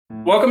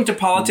Welcome to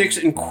Politics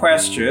in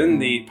Question,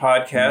 the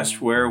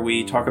podcast where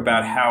we talk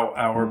about how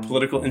our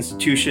political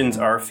institutions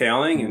are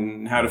failing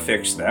and how to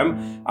fix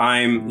them.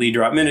 I'm Lee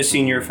Drutman, a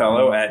senior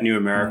fellow at New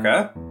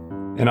America.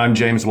 And I'm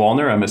James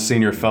Wallner. I'm a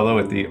senior fellow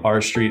at the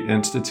R Street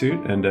Institute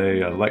and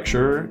a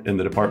lecturer in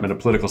the Department of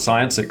Political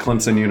Science at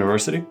Clemson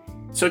University.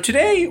 So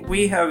today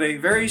we have a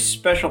very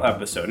special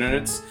episode, and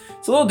it's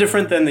a little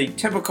different than the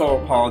typical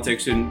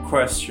Politics in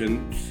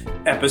Question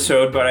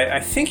episode, but I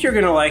think you're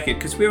going to like it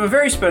because we have a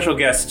very special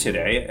guest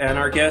today, and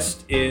our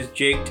guest is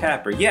Jake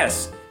Tapper.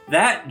 Yes,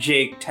 that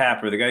Jake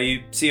Tapper, the guy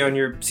you see on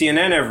your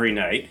CNN every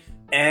night.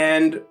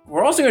 And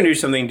we're also going to do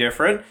something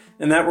different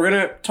in that we're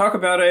going to talk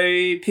about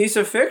a piece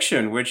of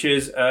fiction, which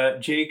is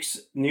Jake's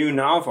new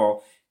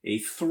novel, a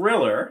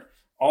thriller,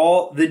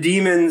 All the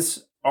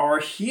Demons Are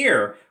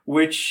Here,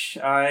 which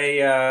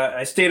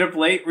I stayed up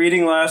late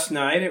reading last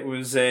night. It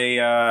was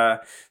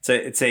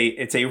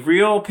it's a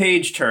real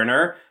page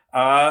turner.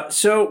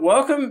 So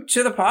welcome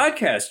to the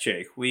podcast,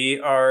 Jake. We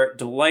are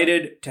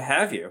delighted to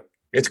have you.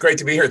 It's great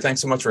to be here.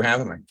 Thanks so much for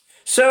having me.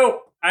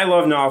 So I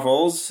love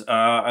novels.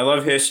 I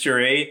love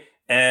history.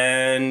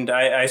 And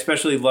I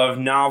especially love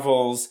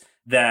novels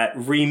that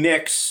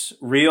remix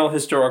real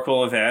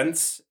historical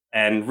events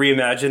and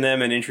reimagine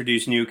them and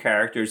introduce new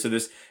characters. So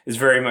this is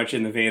very much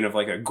in the vein of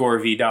like a Gore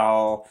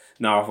Vidal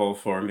novel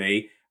for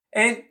me.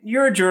 And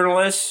you're a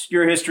journalist,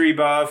 you're a history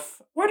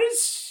buff. What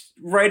does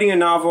writing a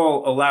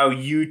novel allow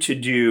you to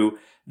do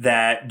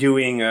that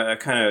doing a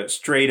kind of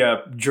straight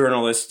up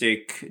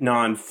journalistic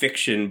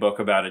nonfiction book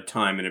about a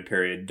time and a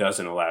period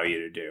doesn't allow you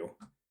to do?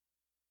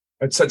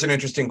 That's such an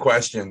interesting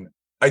question.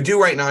 I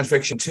do write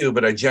nonfiction too,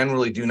 but I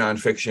generally do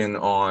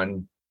nonfiction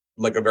on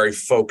like a very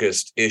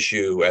focused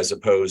issue as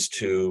opposed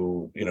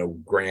to,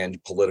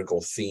 grand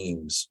political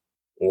themes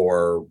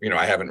or,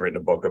 I haven't written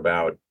a book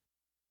about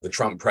the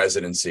Trump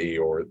presidency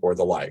or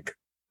the like.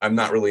 I'm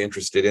not really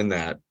interested in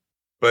that.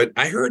 But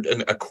I heard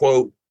a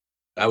quote.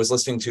 I was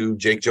listening to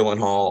Jake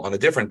Gyllenhaal on a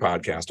different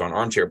podcast, on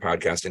Armchair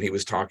Podcast, and he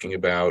was talking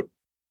about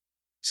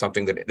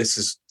something that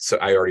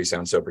I already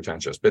sound so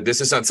pretentious, but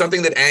this is not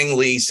something that Ang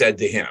Lee said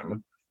to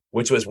him,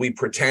 which was, we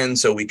pretend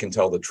so we can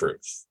tell the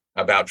truth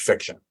about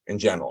fiction in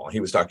general. He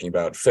was talking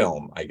about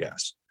film, I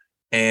guess.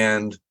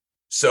 And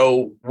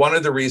so one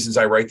of the reasons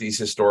I write these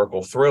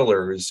historical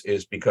thrillers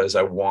is because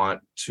I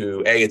want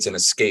to, A, it's an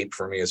escape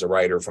for me as a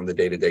writer from the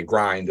day-to-day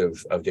grind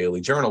of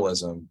daily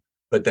journalism.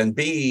 But then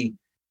B,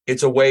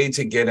 it's a way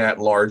to get at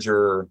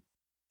larger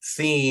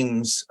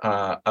themes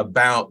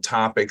about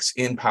topics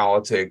in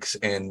politics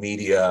and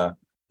media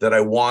that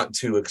I want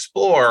to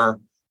explore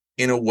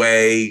in a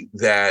way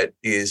that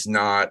is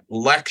not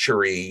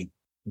lecture-y,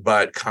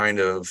 but kind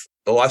of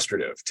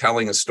illustrative,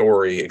 telling a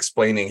story,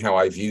 explaining how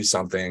I view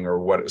something or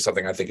what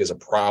something I think is a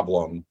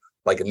problem,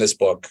 like in this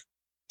book,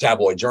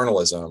 tabloid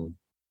journalism,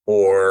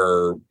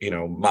 or,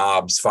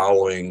 mobs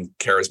following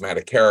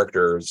charismatic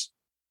characters.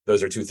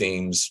 Those are two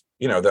themes,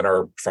 that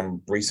are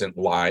from recent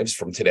lives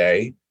from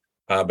today,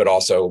 but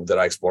also that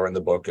I explore in the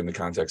book in the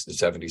context of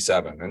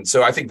 77. And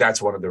so I think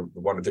that's one of the,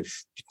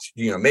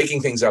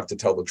 making things up to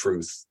tell the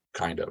truth,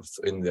 kind of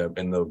in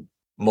the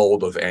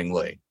mold of Ang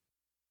Lee.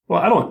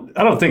 Well,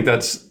 I don't think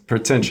that's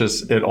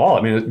pretentious at all.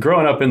 I mean,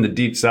 growing up in the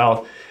Deep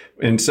South,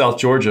 in South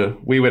Georgia,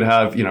 we would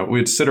have,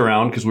 we'd sit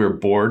around because we were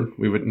bored.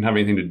 We wouldn't have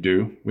anything to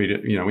do. We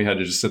had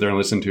to just sit there and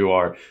listen to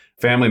our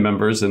family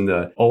members and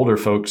the older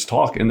folks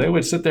talk, and they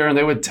would sit there and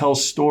they would tell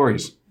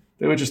stories.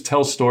 They would just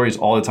tell stories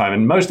all the time.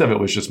 And most of it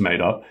was just made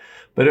up,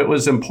 but it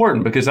was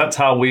important because that's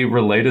how we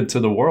related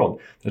to the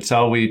world. That's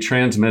how we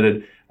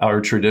transmitted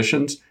our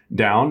traditions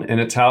down.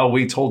 And it's how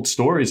we told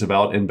stories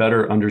about and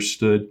better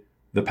understood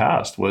the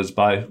past, was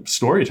by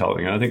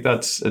storytelling. And I think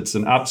it's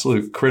an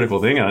absolute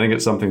critical thing. And I think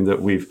it's something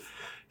that we've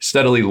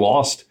steadily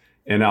lost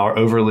in our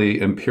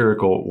overly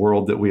empirical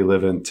world that we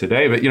live in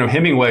today. But,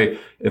 Hemingway,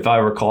 if I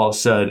recall,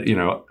 said,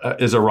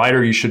 as a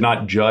writer, you should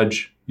not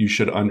judge, you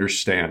should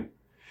understand.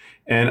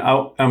 And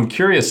I'm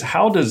curious,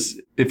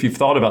 if you've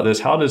thought about this,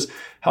 how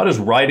does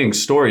writing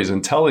stories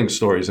and telling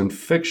stories and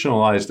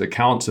fictionalized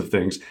accounts of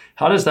things,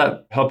 how does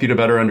that help you to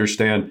better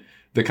understand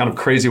the kind of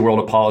crazy world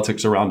of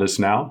politics around us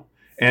now?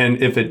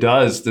 And if it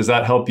does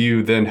that help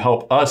you then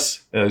help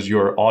us as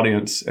your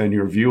audience and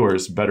your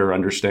viewers better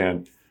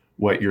understand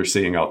what you're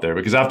seeing out there?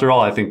 Because after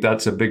all, I think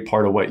that's a big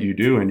part of what you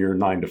do in your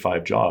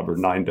 9-to-5 job, or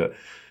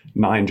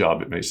 9-to-9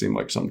 job, it may seem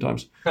like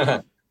sometimes.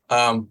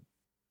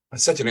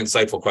 That's such an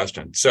insightful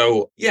question.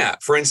 So, yeah,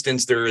 for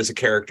instance, there is a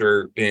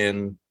character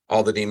in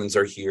All the Demons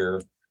Are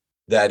Here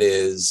that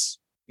is,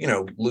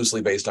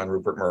 loosely based on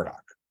Rupert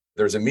Murdoch.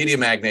 There's a media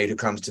magnate who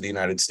comes to the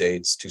United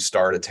States to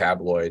start a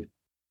tabloid,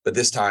 but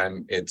this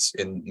time it's,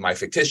 in my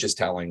fictitious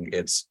telling,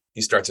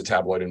 he starts a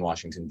tabloid in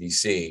Washington,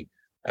 D.C.,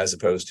 as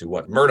opposed to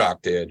what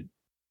Murdoch did,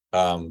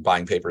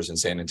 buying papers in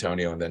San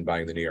Antonio and then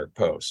buying the New York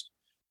Post.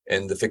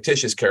 And the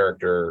fictitious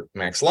character,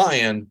 Max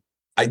Lyon,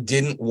 I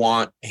didn't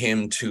want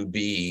him to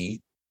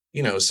be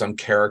some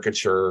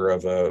caricature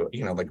of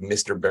like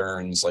Mr.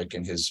 Burns, like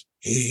in his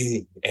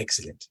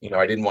excellent.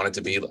 I didn't want it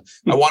to be.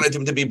 I wanted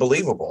him to be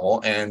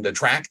believable and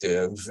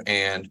attractive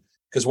and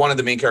because one of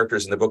the main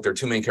characters in the book, there are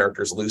two main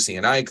characters, Lucy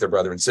and Ike, they're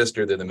brother and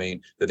sister. They're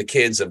the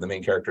kids of the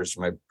main characters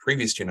from my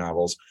previous two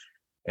novels.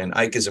 And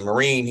Ike is a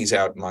Marine. He's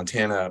out in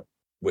Montana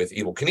with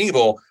Evel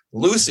Knievel.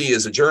 Lucy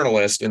is a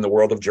journalist in the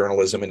world of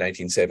journalism in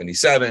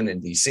 1977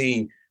 in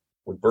DC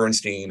with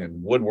Bernstein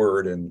and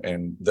Woodward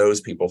and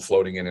those people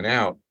floating in and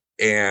out.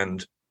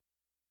 And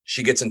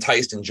she gets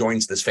enticed and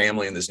joins this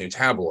family in this new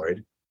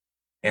tabloid.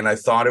 And I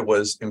thought it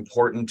was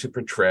important to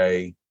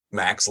portray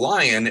Max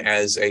Lyon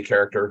as a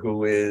character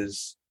who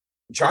is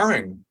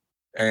charming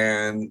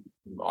and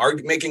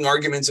making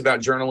arguments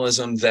about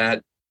journalism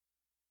that,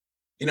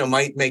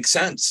 might make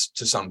sense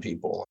to some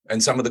people.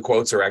 And some of the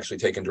quotes are actually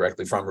taken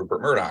directly from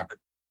Rupert Murdoch,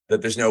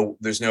 that there's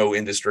no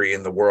industry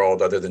in the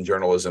world other than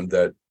journalism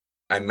that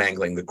I'm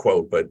mangling the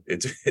quote, but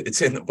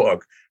it's in the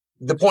book.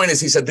 The point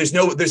is, he said, there's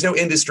no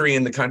industry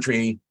in the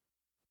country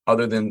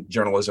other than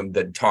journalism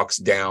that talks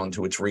down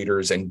to its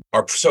readers and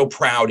are so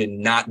proud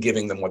in not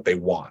giving them what they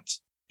want.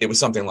 It was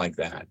something like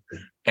that.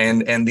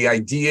 And the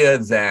idea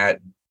that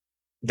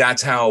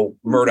that's how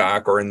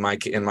Murdoch, or in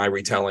my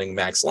retelling,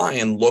 Max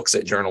Lyon, looks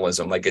at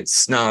journalism, like it's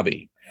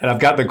snobby. And I've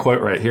got the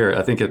quote right here.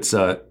 I think it's,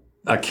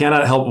 I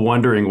cannot help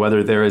wondering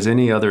whether there is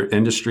any other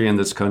industry in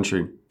this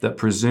country that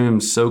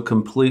presumes so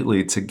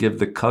completely to give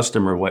the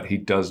customer what he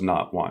does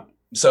not want.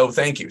 So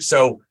thank you.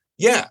 So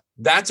yeah,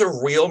 that's a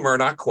real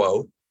Murdoch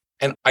quote.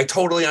 And I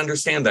totally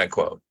understand that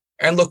quote.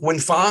 And look, when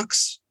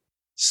Fox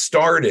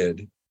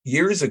started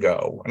years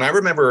ago, and I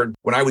remember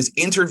when I was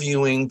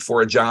interviewing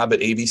for a job at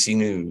ABC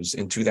News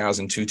in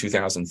 2002,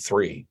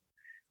 2003,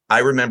 I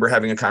remember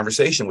having a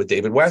conversation with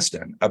David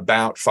Weston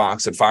about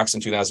Fox. At Fox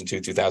in 2002,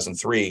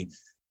 2003,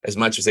 as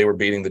much as they were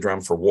beating the drum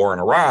for war in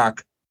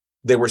Iraq,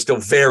 they were still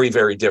very,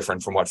 very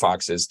different from what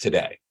Fox is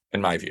today,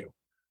 in my view,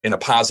 in a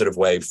positive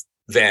way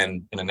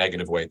then, in a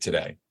negative way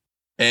today.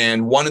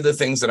 And one of the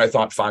things that I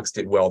thought Fox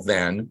did well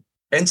then,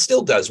 and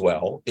still does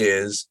well,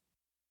 is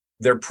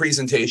their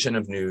presentation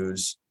of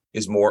news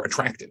is more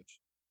attractive.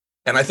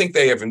 And I think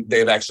they have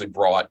actually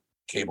brought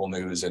cable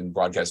news and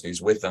broadcast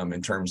news with them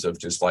in terms of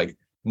just like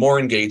more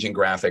engaging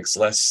graphics,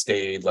 less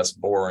staid, less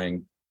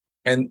boring.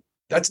 And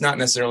that's not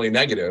necessarily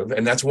negative.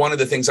 And that's one of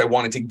the things I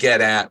wanted to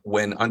get at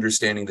when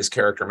understanding this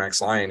character,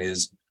 Max Lyon,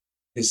 is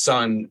his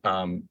son,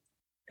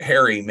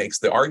 Harry, makes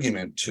the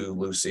argument to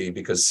Lucy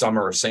because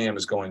Summer of Sam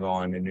is going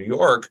on in New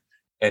York,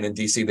 and in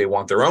DC, they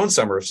want their own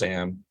Summer of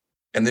Sam.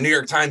 And the New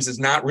York Times is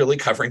not really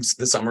covering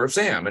the Summer of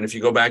Sam. And if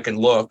you go back and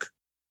look,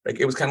 like,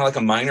 it was kind of like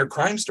a minor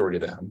crime story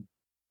to them.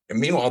 And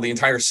meanwhile, the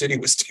entire city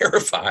was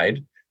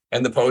terrified,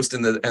 and the Post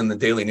and the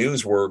Daily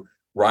News were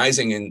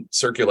rising in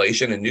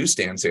circulation and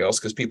newsstand sales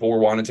because people were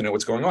wanting to know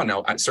what's going on.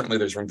 Now, certainly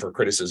there's room for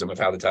criticism of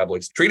how the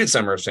tabloids treated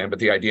Summer of Sam, but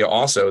the idea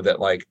also that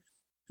like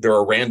there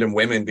are random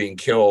women being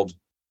killed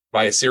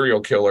by a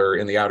serial killer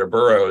in the outer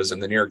boroughs,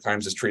 and the New York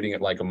Times is treating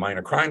it like a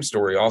minor crime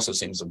story also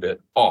seems a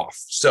bit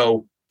off.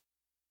 So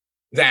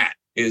that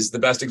is the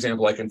best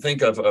example I can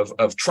think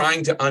of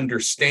trying to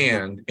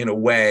understand in a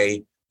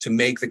way to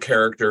make the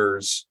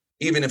characters,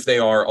 even if they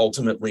are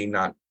ultimately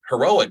not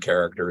heroic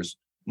characters,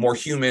 more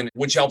human,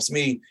 which helps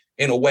me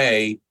in a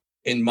way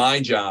in my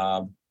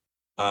job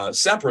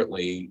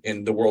separately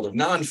in the world of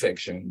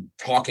nonfiction,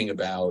 talking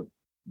about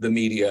the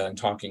media and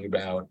talking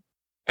about,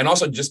 and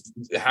also just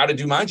how to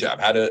do my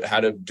job, how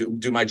to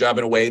do my job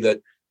in a way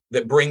that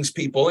brings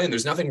people in.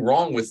 There's nothing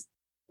wrong with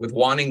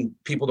wanting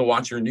people to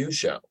watch your news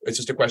show. It's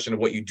just a question of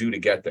what you do to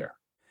get there.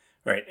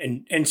 Right.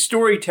 And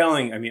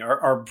storytelling, I mean,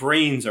 our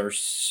brains are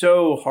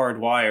so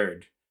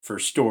hardwired for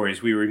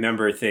stories. We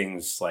remember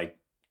things like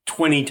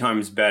 20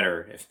 times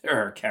better if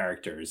there are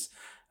characters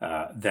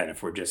than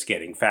if we're just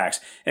getting facts.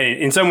 And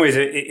in some ways,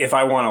 if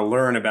I want to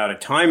learn about a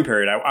time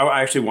period,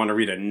 I actually want to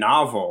read a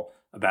novel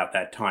about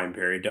that time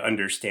period to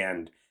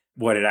understand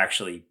what it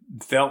actually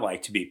felt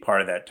like to be part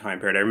of that time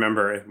period. I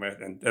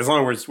remember, as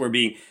long as we're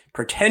being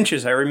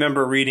pretentious, I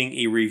remember reading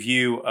a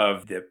review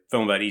of the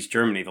film about East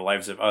Germany, The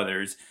Lives of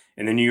Others,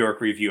 in the New York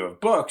Review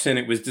of Books. And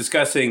it was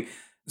discussing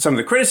some of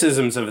the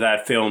criticisms of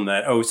that film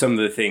that, some of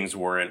the things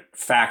weren't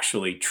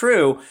factually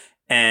true.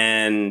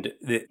 And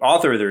the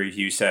author of the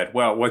review said,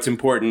 well, what's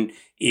important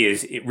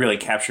is it really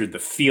captured the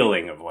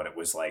feeling of what it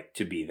was like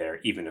to be there,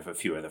 even if a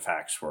few of the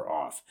facts were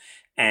off.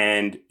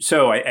 And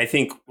so I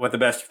think what the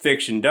best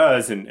fiction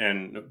does,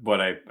 and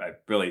what I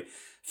really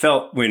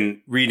felt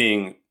when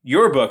reading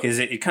your book, is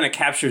it kind of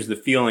captures the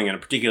feeling and a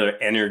particular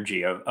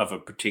energy of a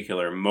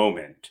particular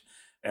moment.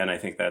 And I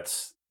think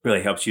that's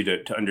really helps you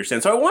to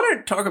understand. So I want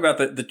to talk about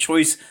the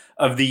choice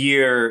of the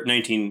year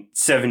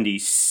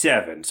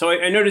 1977. So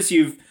I notice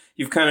you've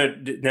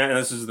kind of, now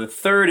this is the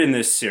third in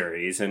this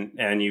series,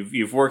 and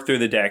you've worked through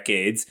the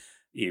decades.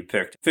 You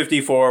picked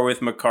 54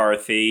 with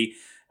McCarthy,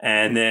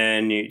 and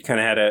then you kind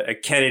of had a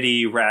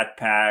Kennedy, Rat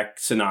Pack,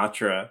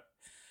 Sinatra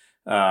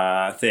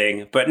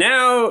thing. But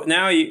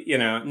now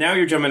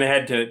you're jumping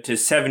ahead to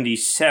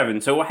 77.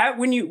 So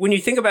when you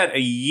think about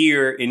a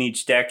year in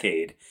each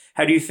decade,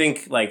 how do you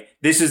think like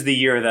this is the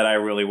year that I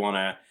really want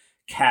to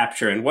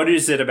capture? And what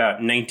is it about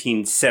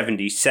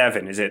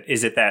 1977?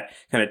 Is it that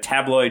kind of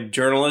tabloid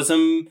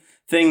journalism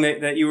thing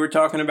that you were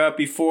talking about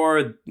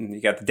before.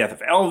 You got the death of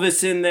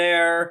Elvis in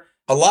there.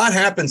 A lot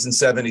happens in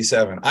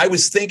 77. I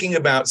was thinking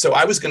about, so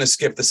I was going to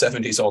skip the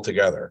 70s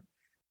altogether.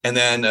 And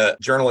then a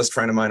journalist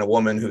friend of mine, a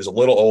woman who's a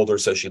little older,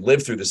 so she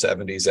lived through the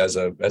 70s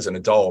as an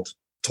adult,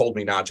 told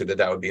me not to,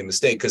 that would be a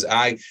mistake. Because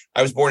I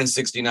was born in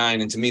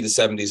 69, and to me, the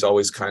 70s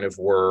always kind of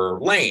were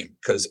lame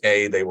because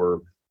they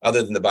were,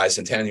 other than the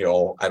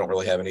bicentennial, I don't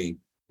really have any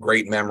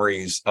great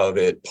memories of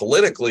it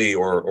politically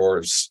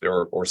or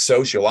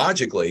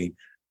sociologically.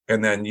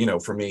 And then,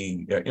 for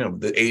me,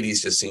 the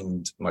 80s just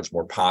seemed much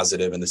more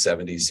positive, and the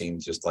 70s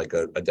seemed just like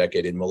a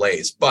decade in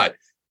malaise. But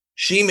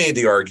she made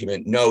the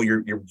argument, no,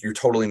 you're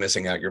totally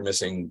missing out. You're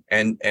missing.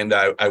 And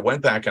I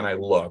went back and I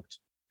looked.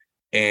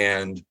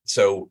 And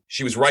so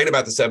she was right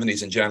about the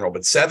 70s in general,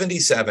 but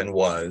 77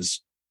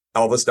 was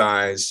Elvis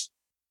dies.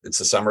 It's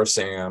the Summer of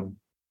Sam.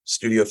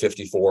 Studio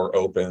 54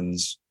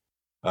 opens.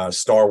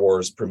 Star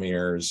Wars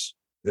premieres.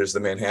 There's the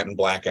Manhattan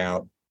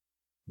blackout.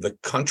 The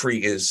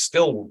country is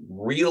still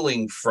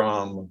reeling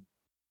from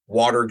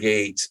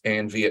Watergate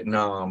and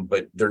Vietnam,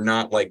 but they're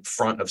not like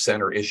front of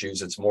center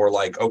issues. It's more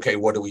like, okay,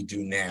 what do we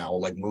do now?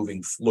 Like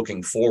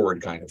looking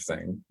forward kind of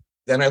thing.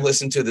 Then I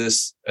listened to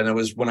this, and it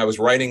was when I was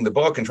writing the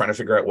book and trying to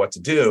figure out what to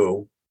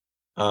do.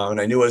 And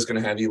I knew I was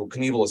going to have Evel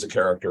Knievel as a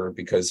character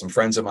because some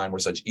friends of mine were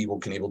such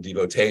Evel Knievel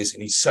devotees,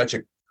 and he's such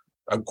a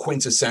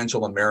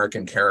quintessential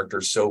American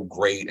character, so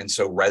great and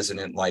so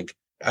resonant. Like,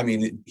 I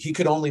mean, he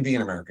could only be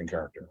an American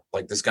character,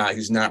 like this guy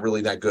who's not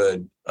really that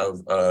good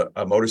of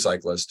a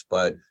motorcyclist,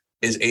 but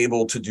is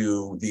able to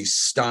do these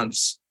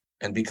stunts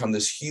and become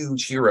this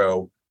huge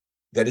hero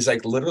that is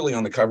like literally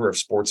on the cover of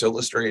Sports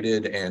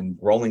Illustrated and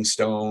Rolling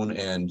Stone,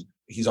 and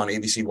he's on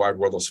ABC Wide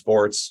World of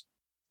Sports.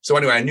 So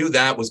anyway, I knew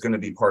that was going to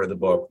be part of the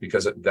book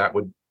because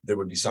there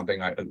would be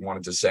something I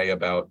wanted to say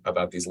about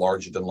these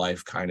larger than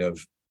life kind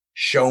of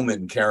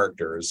showman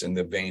characters in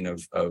the vein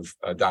of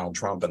Donald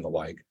Trump and the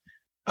like.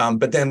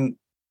 But then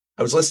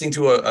I was listening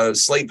to a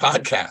Slate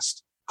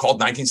podcast called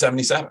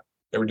 1977.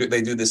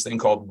 They do this thing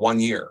called 1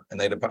 Year, and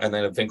they had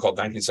a thing called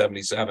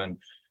 1977.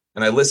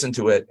 And I listened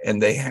to it,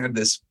 and they had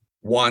this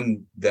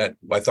one that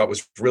I thought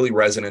was really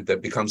resonant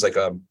that becomes like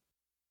a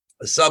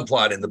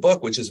subplot in the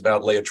book, which is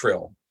about Leah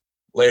Trill.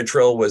 Leah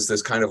Trill was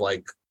this kind of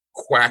like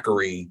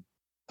quackery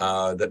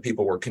that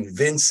people were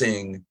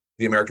convincing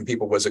the American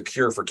people was a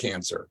cure for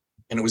cancer.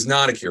 And it was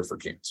not a cure for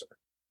cancer,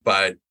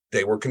 but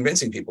they were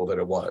convincing people that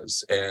it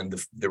was. And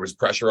there was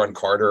pressure on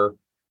Carter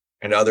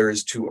and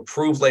others to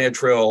approve Leah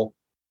Trill.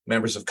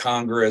 Members of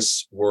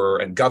Congress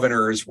and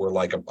governors were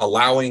like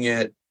allowing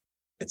it,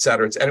 et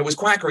cetera. And it was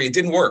quackery. It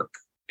didn't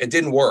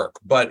work.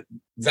 But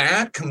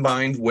that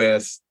combined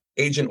with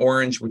Agent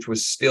Orange, which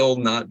was still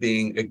not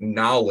being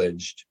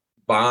acknowledged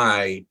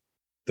by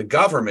the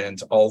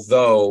government,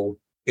 although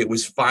it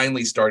was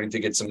finally starting to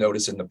get some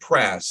notice in the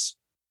press,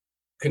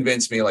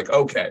 convinced me like,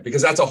 okay,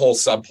 because that's a whole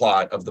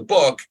subplot of the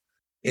book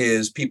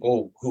is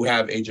people who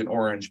have Agent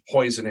Orange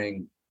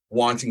poisoning,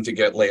 wanting to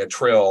get Leah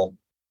Trill.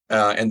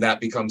 And that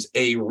becomes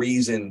a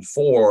reason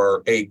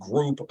for a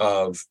group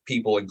of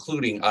people,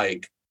 including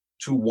Ike,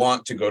 to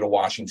want to go to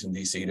Washington,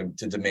 D.C.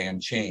 to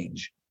demand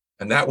change.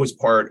 And that was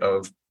part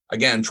of,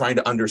 again, trying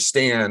to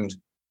understand,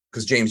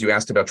 because James, you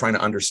asked about trying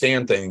to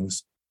understand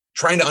things,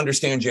 trying to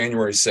understand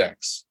January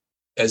 6th,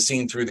 as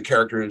seen through the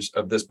characters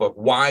of this book.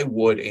 Why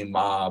would a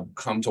mob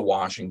come to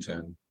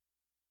Washington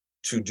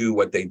to do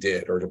what they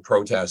did or to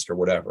protest or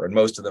whatever? And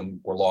most of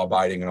them were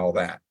law-abiding and all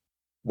that.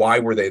 Why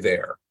were they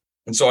there?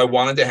 And so I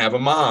wanted to have a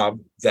mob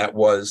that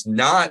was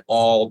not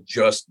all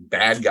just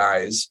bad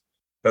guys,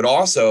 but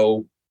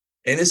also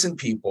innocent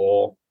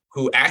people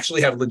who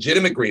actually have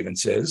legitimate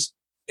grievances,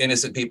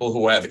 innocent people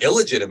who have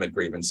illegitimate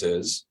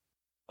grievances,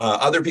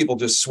 other people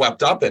just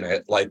swept up in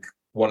it, like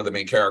one of the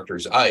main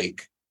characters,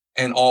 Ike,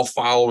 and all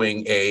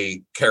following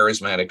a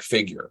charismatic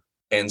figure.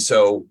 And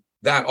so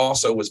that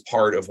also was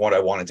part of what I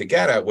wanted to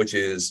get at, which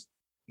is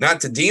not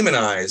to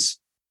demonize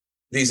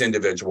these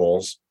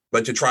individuals,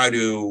 but to try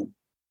to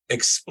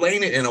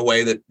explain it in a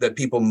way that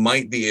people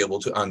might be able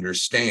to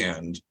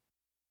understand.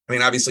 I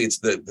mean, obviously, it's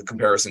the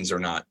comparisons are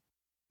not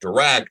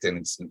direct, and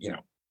it's,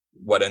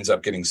 what ends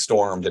up getting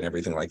stormed and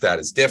everything like that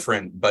is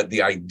different. But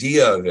the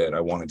idea of it,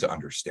 I wanted to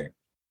understand.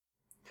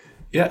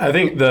 Yeah, I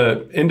think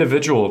the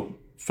individual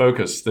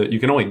focus that you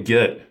can only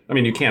get, I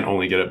mean, you can't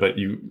only get it, but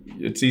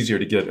it's easier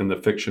to get in the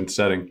fiction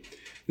setting,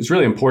 is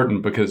really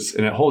important because,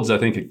 and it holds, I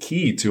think, a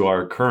key to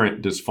our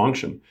current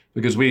dysfunction,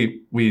 because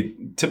we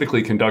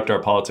typically conduct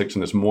our politics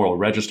in this moral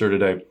register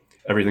today.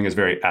 Everything is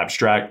very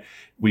abstract.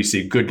 We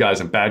see good guys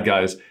and bad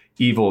guys.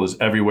 Evil is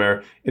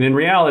everywhere. And in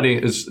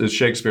reality, as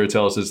Shakespeare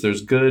tells us,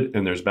 there's good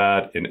and there's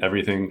bad in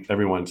everything.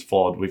 Everyone's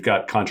flawed. We've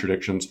got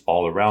contradictions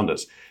all around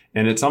us.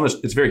 And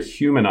it's very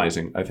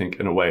humanizing, I think,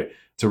 in a way,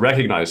 to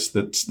recognize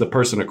that the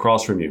person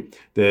across from you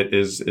that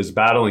is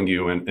battling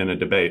you in a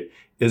debate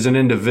is an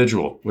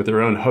individual with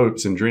their own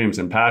hopes and dreams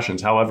and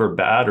passions, however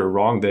bad or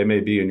wrong they may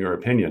be in your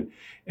opinion.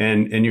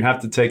 And you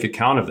have to take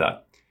account of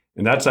that.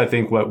 And that's, I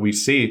think, what we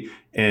see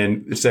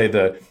in, say,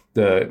 the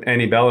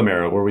antebellum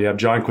era, where we have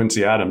John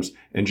Quincy Adams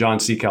and John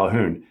C.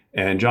 Calhoun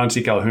And John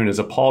C. Calhoun is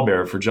a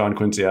pallbearer for John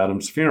Quincy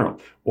Adams' funeral.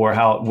 Or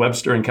how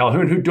Webster and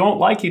Calhoun, who don't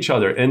like each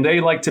other and they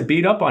like to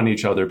beat up on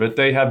each other, but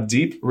they have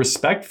deep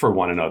respect for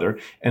one another.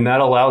 And that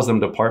allows them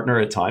to partner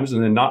at times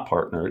and then not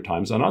partner at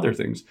times on other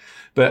things.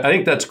 But I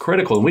think that's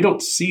critical. And we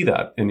don't see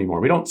that anymore.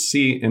 We don't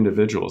see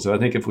individuals. And I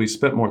think if we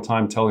spent more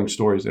time telling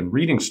stories and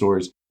reading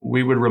stories,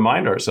 we would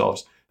remind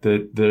ourselves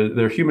that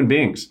they're human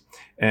beings.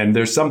 And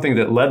there's something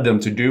that led them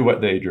to do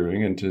what they're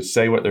doing and to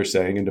say what they're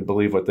saying and to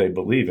believe what they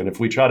believe. And if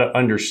we try to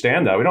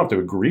understand that, we don't have to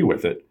agree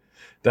with it.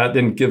 That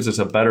then gives us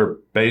a better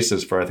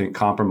basis for, I think,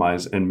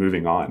 compromise and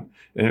moving on.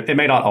 It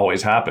may not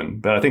always happen,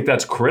 but I think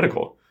that's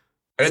critical.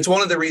 And it's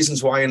one of the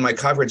reasons why in my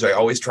coverage, I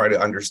always try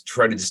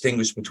to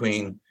distinguish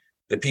between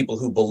the people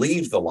who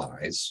believe the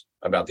lies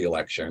about the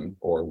election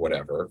or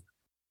whatever,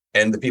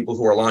 and the people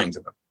who are lying to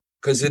them.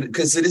 Because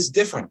it is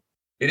different.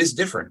 It is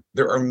different.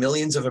 There are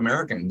millions of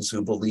Americans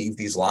who believe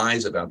these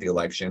lies about the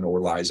election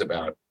or lies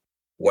about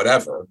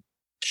whatever,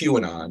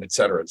 QAnon, et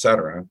cetera, et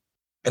cetera.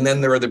 And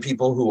then there are the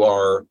people who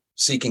are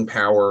seeking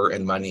power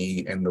and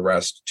money and the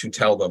rest to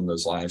tell them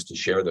those lies, to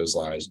share those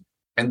lies.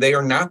 And they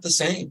are not the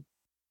same.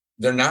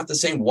 They're not the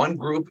same. One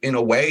group, in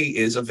a way,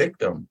 is a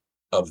victim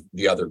of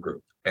the other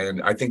group.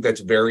 And I think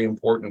that's very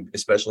important,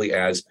 especially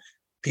as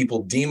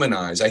people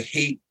demonize. I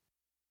hate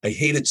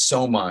it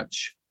so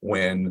much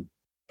when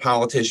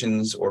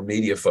politicians or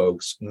media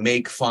folks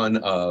make fun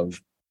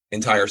of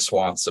entire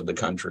swaths of the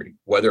country,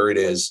 whether it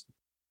is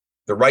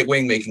the right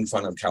wing making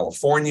fun of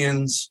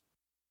Californians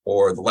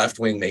or the left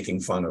wing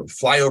making fun of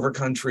flyover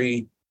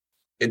country.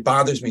 It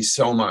bothers me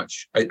so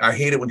much. I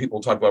hate it when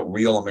people talk about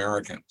real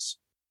Americans,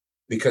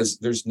 because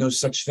there's no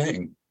such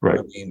thing. Right.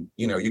 I mean,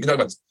 you can talk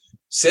about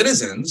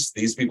citizens.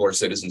 These people are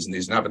citizens and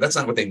these not, but that's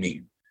not what they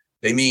mean.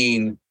 They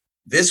mean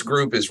this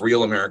group is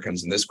real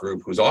Americans and this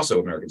group who's also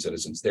American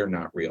citizens, they're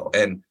not real.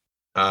 And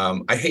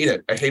I hate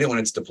it. I hate it when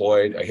it's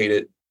deployed. I hate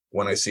it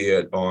when I see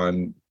it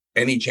on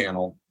any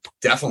channel.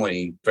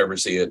 Definitely if I ever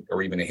see it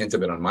or even a hint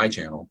of it on my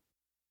channel,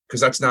 because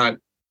that's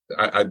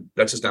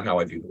just not how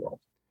I view the world.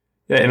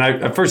 Yeah, and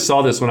I first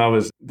saw this when I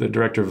was the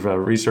director of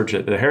research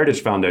at the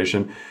Heritage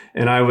Foundation,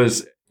 and I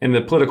was in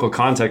the political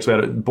context. We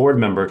had a board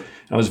member.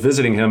 I was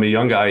visiting him, a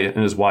young guy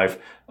and his wife.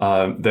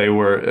 They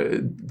were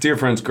dear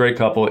friends, great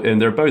couple,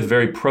 and they're both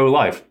very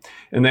pro-life.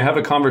 And they have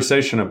a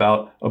conversation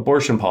about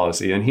abortion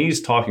policy, and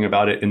he's talking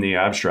about it in the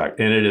abstract,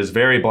 and it is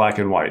very black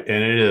and white.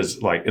 And it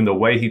is like, in the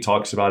way he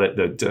talks about it,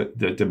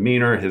 the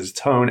demeanor, his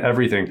tone,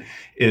 everything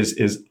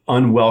is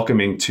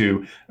unwelcoming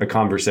to a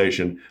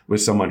conversation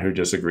with someone who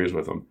disagrees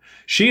with him.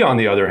 She, on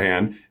the other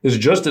hand, is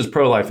just as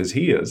pro-life as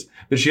he is,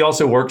 but she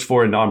also works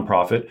for a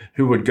nonprofit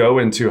who would go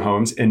into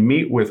homes and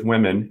meet with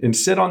women and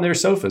sit on their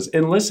sofas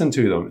and listen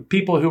to them,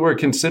 people who are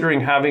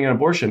considering having an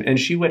abortion. And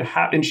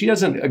she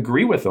doesn't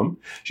agree with them.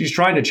 She's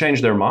trying to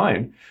change their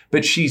mind,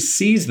 but she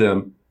sees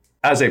them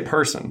as a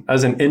person,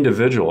 as an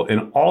individual,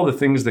 and all the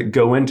things that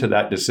go into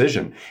that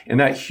decision. And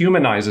that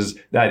humanizes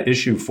that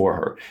issue for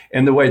her.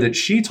 And the way that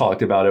she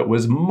talked about it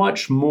was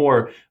much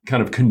more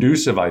kind of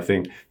conducive, I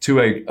think, to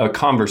a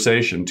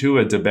conversation, to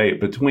a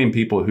debate between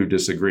people who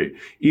disagree.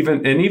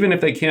 Even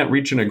if they can't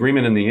reach an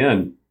agreement in the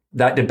end,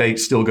 that debate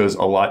still goes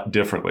a lot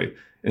differently.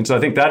 And so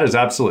I think that is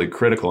absolutely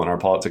critical in our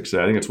politics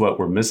today. I think it's what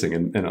we're missing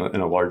in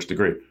a large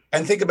degree.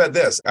 And think about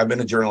this. I've been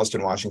a journalist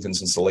in Washington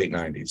since the late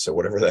 90s. So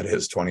whatever that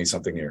is, 20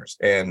 something years.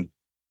 And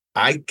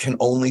I can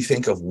only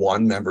think of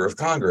one member of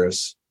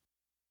Congress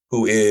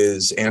who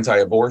is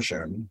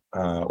anti-abortion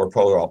or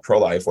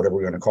pro-life, whatever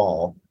we're going to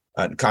call,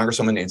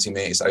 Congresswoman Nancy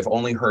Mace. I've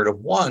only heard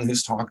of one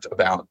who's talked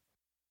about,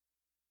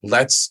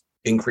 let's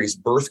increase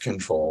birth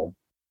control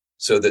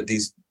so that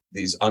these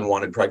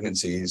unwanted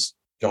pregnancies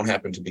don't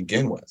happen to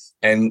begin with.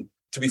 And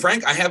to be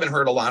frank, I haven't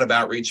heard a lot of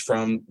outreach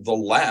from the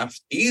left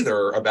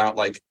either about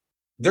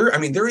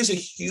there is a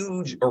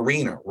huge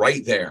arena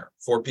right there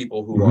for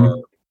people who are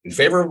in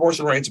favor of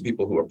abortion rights and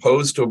people who are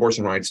opposed to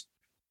abortion rights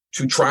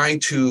to try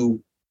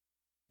to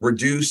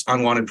reduce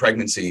unwanted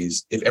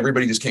pregnancies. If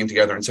everybody just came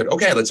together and said,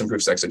 okay, let's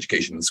improve sex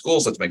education in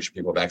schools, let's make sure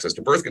people have access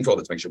to birth control,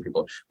 let's make sure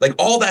people like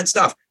all that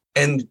stuff.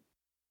 And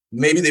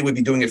maybe they would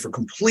be doing it for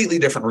completely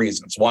different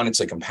reasons. One, it's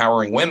like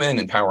empowering women,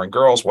 empowering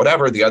girls,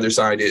 whatever. The other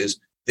side is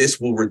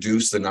this will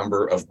reduce the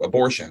number of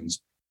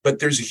abortions. But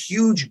there's a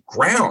huge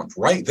ground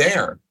right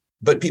there,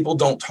 but people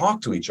don't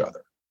talk to each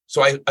other.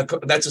 So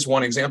that's just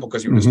one example,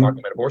 because you were just talking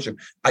about abortion.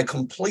 I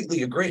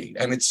completely agree.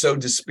 And it's so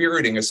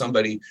dispiriting as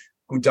somebody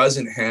who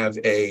doesn't have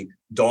a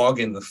dog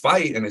in the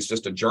fight and is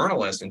just a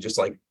journalist and just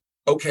like,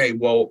 okay,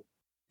 well,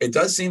 it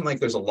does seem like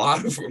there's a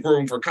lot of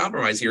room for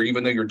compromise here,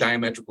 even though you're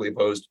diametrically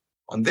opposed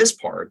on this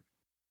part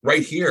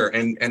right here.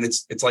 And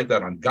it's like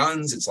that on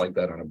guns. It's like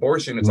that on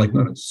abortion. It's like that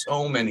on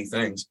so many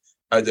things.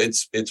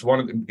 It's one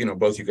of the,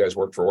 both you guys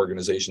work for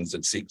organizations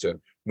that seek to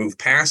move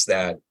past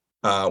that,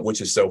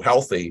 which is so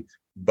healthy.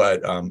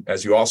 But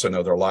as you also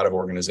know, there are a lot of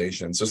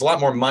organizations. There's a lot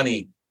more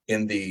money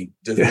in the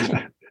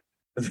division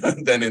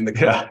than in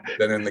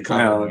the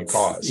common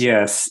cause.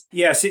 Yes.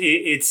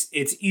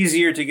 It's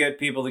easier to get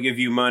people to give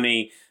you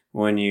money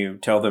when you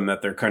tell them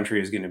that their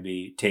country is going to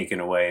be taken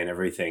away and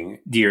everything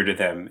dear to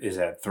them is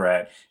at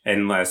threat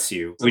unless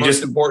you... It's the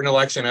most important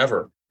election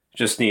ever.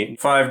 Just need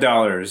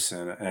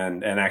 $5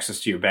 and access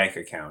to your bank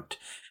account.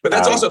 But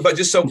that's also, but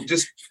just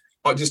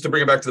to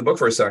bring it back to the book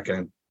for a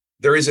second,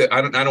 there is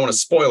I don't want to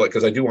spoil it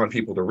because I do want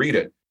people to read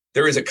it.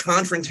 There is a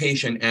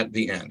confrontation at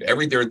the end.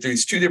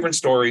 There's two different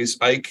stories,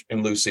 Ike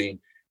and Lucy,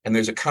 and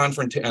there's a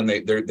confrontation, and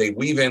they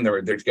weave in.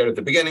 They're together at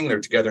the beginning, they're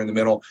together in the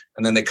middle,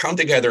 and then they come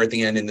together at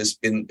the end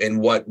in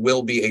what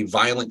will be a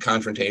violent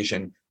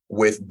confrontation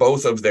with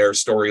both of their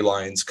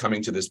storylines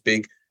coming to this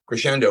big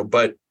crescendo.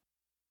 But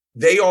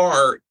they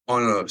are,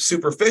 on a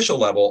superficial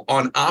level,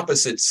 on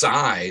opposite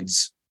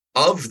sides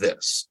of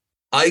this.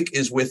 Ike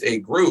is with a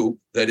group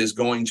that is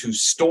going to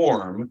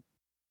storm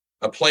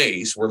a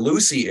place where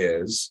Lucy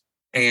is,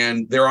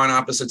 and they're on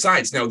opposite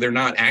sides. Now, they're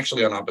not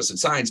actually on opposite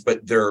sides,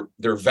 but their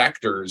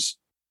vectors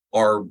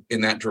are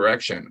in that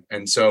direction.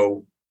 And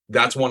so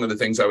that's one of the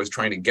things I was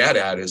trying to get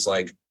at is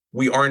like,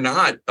 we are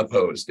not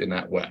opposed in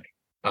that way.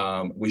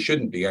 We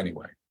shouldn't be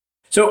anyway.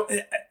 So,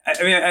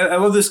 I mean, I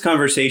love this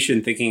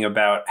conversation thinking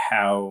about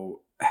how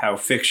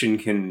fiction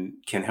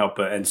can help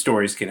and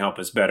stories can help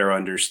us better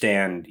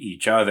understand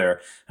each other.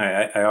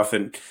 I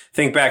often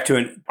think back to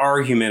an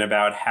argument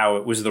about how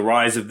it was the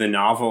rise of the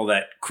novel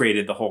that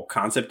created the whole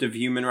concept of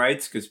human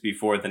rights, because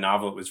before the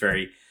novel, it was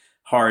very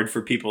hard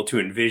for people to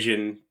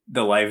envision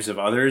the lives of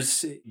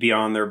others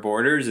beyond their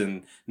borders,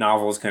 and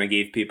novels kind of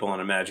gave people an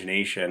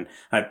imagination.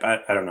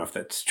 I don't know if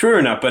that's true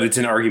or not, but it's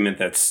an argument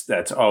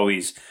that's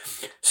always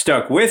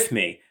stuck with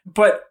me.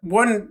 But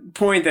one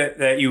point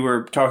that you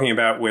were talking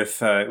about with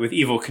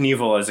Evel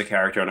Knievel as a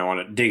character, and I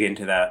want to dig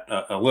into that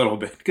a little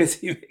bit because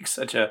he makes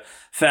such a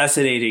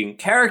fascinating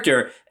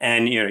character,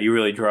 and you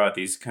really draw out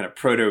these kind of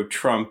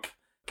proto-Trump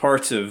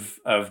parts of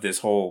this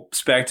whole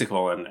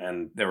spectacle,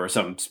 and there were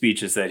some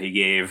speeches that he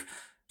gave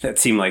that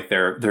seem like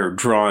they're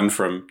drawn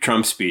from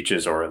Trump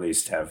speeches, or at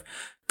least have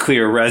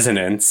clear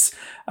resonance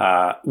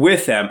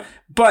with them.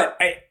 But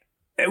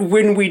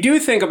when we do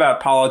think about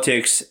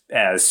politics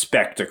as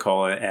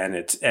spectacle, and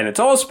it's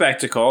all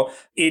spectacle,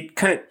 it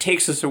kind of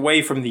takes us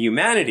away from the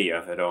humanity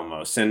of it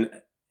almost.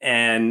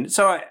 And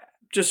so I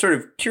just sort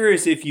of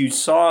curious if you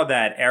saw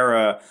that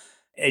era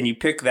and you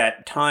pick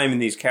that time in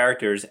these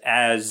characters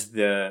as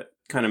the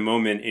kind of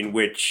moment in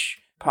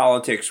which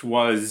politics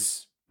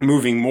was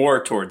moving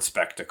more towards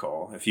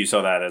spectacle, if you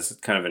saw that as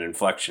kind of an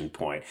inflection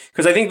point.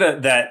 Because I think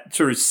that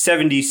sort of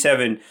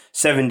 77,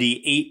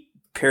 78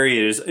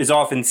 period is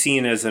often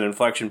seen as an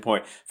inflection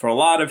point for a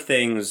lot of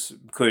things,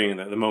 including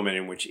the moment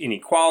in which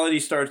inequality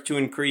starts to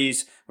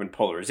increase, when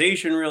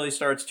polarization really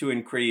starts to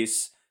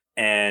increase.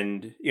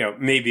 And,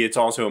 maybe it's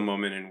also a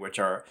moment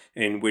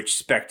in which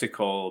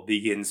spectacle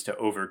begins to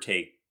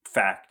overtake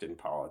fact in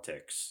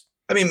politics.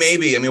 I mean,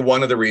 maybe.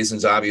 One of the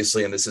reasons,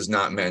 obviously, and this is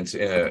not meant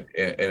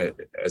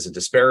as a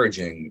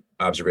disparaging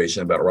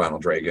observation about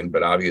Ronald Reagan,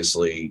 but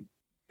obviously,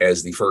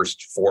 as the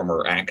first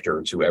former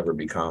actor to ever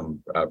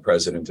become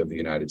president of the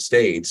United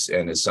States,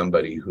 and as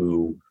somebody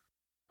who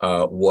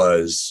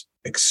was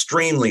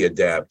extremely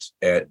adept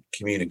at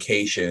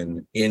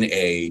communication in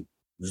a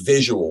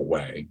visual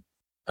way,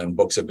 and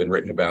books have been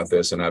written about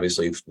this, and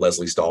obviously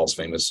Leslie Stahl's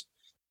famous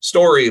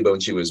story about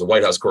when she was a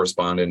White House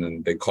correspondent,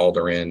 and they called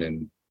her in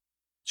and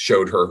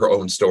showed her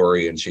own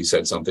story, and she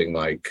said something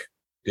like,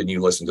 "Didn't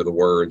you listen to the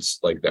words?"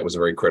 Like, that was a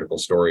very critical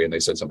story. And they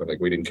said something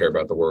like, "We didn't care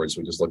about the words.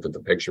 We just looked at the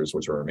pictures,"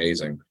 which were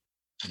amazing.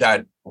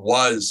 That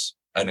was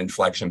an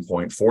inflection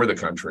point for the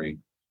country.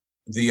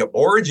 The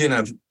origin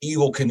of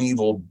Evel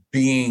Knievel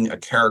being a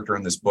character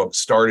in this book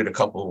started a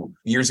couple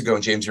years ago.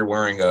 And James, you're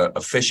wearing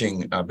a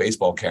fishing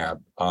baseball cap,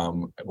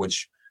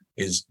 which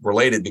is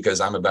related because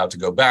I'm about to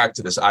go back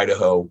to this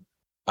Idaho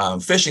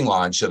fishing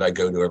lodge that I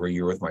go to every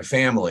year with my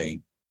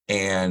family.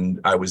 And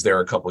I was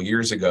there a couple of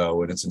years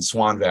ago, and it's in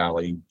Swan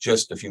Valley,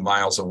 just a few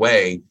miles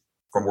away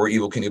from where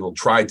Evel Knievel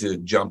tried to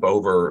jump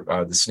over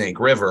the Snake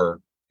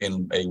River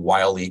in a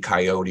Wile E.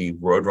 Coyote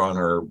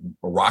Roadrunner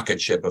rocket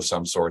ship of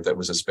some sort that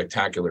was a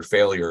spectacular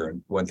failure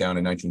and went down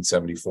in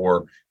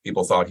 1974.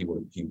 People thought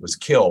he was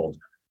killed.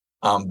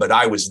 But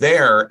I was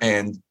there,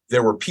 and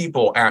there were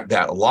people at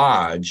that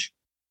lodge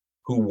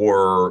who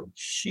were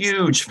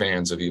huge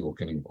fans of Evel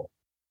Knievel.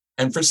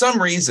 And for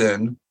some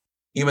reason,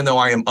 even though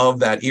I am of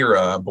that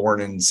era,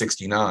 born in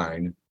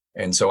 1969,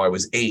 and so I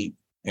was 8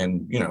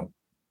 and,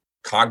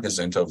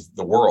 cognizant of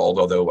the world,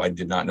 although I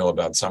did not know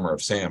about Summer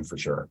of Sam for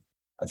sure.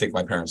 I think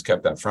my parents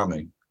kept that from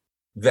me,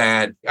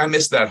 that I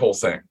missed that whole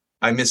thing.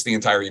 I missed the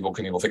entire Evel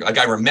Knievel thing. Like,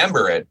 I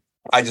remember it.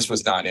 I just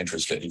was not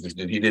interested. He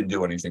didn't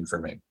do anything for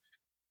me.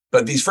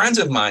 But these friends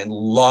of mine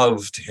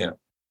loved him.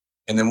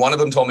 And then one of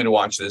them told me to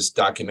watch this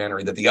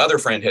documentary that the other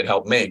friend had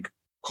helped make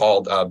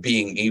called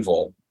Being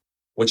Evil,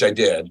 which I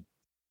did.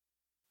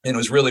 And it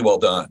was really well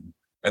done.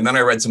 And then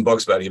I read some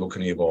books about Evel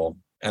Knievel,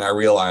 and I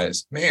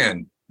realized,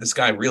 man, this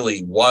guy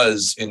really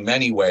was in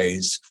many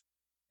ways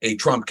a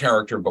Trump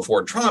character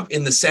before Trump,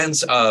 in the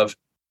sense of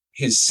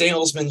his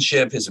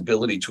salesmanship, his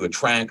ability to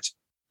attract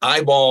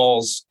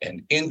eyeballs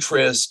and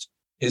interest,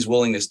 his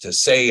willingness to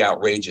say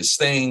outrageous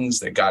things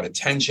that got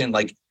attention.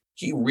 Like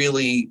he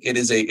really, it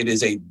is a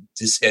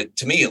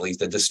to me at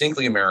least, a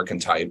distinctly American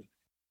type.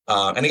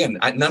 And again,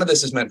 none of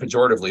this is meant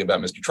pejoratively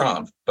about Mr.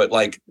 Trump, but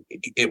like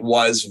it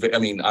was, I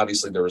mean,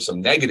 obviously there were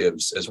some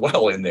negatives as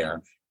well in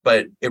there,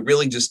 but it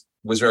really just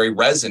was very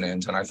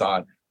resonant. And I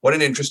thought, what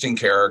an interesting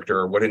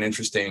character, what an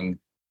interesting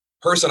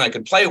person I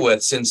could play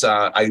with, since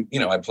I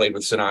played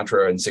with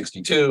Sinatra in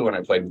 62 and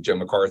I played with Joe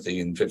McCarthy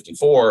in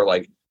 54.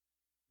 Like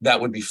that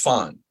would be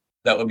fun.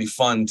 That would be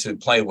fun to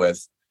play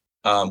with.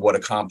 What a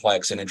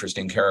complex and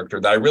interesting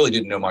character that I really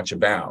didn't know much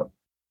about.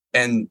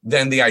 And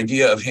then the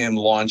idea of him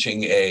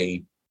launching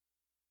a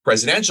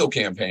presidential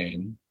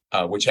campaign,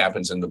 which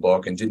happens in the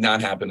book and did not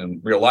happen in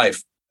real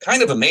life,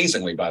 kind of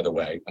amazingly, by the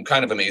way. I'm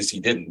kind of amazed he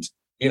didn't.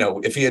 You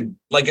know, if he had,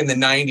 like in the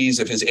 90s,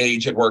 if his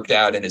age had worked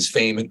out and his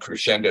fame had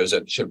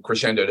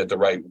crescendoed at the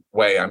right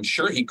way, I'm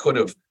sure he could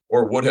have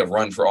or would have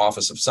run for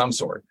office of some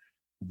sort.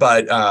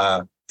 But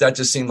that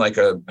just seemed like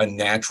a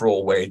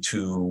natural way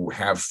to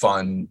have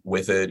fun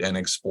with it and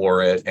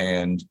explore it.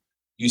 And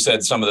you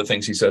said some of the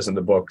things he says in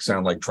the book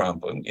sound like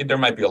Trump. And there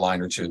might be a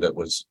line or two that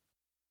was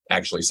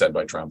actually said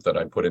by Trump that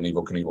I put in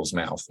Evel Knievel's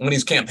mouth when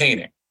he's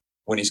campaigning.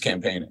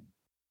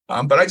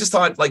 But I just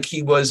thought like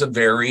he was a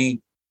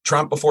very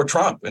Trump before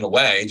Trump in a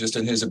way, just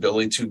in his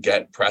ability to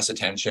get press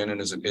attention and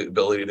his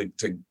ability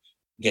to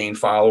gain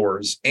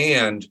followers.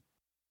 And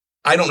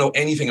I don't know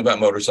anything about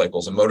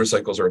motorcycles, and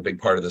motorcycles are a big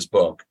part of this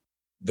book.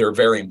 They're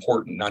very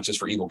important, not just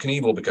for Evel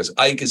Knievel, because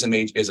Ike is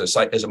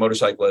a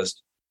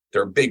motorcyclist.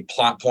 There are big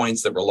plot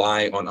points that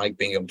rely on Ike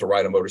being able to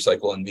ride a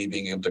motorcycle and me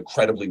being able to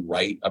credibly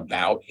write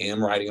about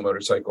him riding a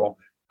motorcycle.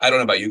 I don't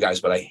know about you guys,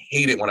 but I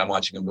hate it when I'm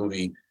watching a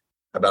movie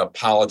about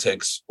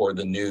politics or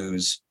the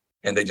news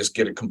and they just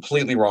get it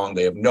completely wrong.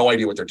 They have no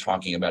idea what they're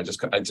talking about.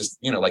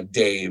 Like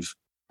Dave,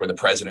 where the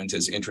president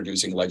is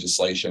introducing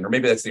legislation, or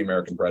maybe that's the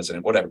American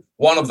president, whatever.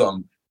 One of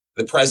them,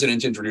 the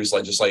president introduced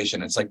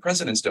legislation. It's like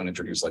presidents don't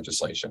introduce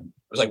legislation.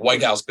 It was like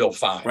White House Bill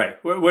 5. Right.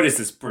 What is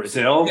this,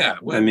 Brazil? Yeah.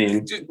 I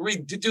mean,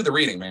 do the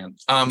reading, man.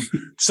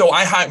 So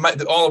I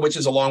hired, all of which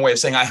is a long way of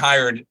saying I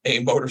hired a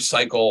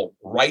motorcycle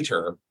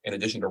writer, in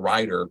addition to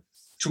rider,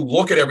 to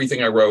look at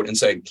everything I wrote and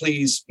say,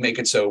 please make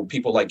it so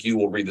people like you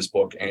will read this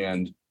book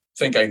and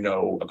think I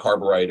know a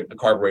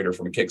carburetor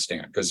from a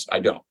kickstand, because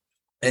I don't.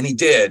 And he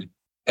did.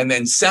 And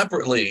then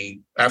separately,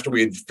 after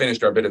we had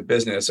finished our bit of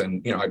business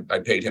and, I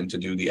paid him to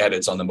do the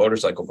edits on the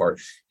motorcycle part,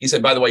 he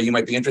said, by the way, you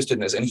might be interested in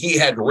this. And he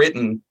had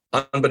written,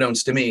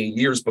 unbeknownst to me,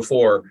 years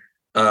before,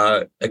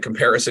 a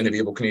comparison of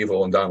Evel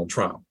Knievel and Donald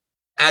Trump.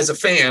 As a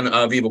fan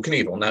of Evel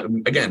Knievel,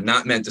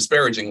 not meant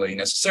disparagingly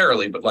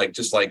necessarily, but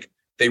just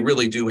they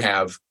really do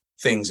have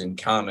things in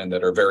common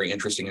that are very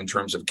interesting in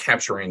terms of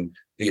capturing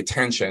the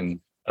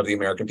attention of the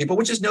American people,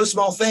 which is no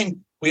small thing.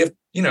 We have,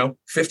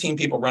 15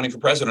 people running for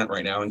president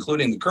right now,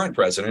 including the current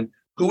president,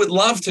 who would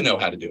love to know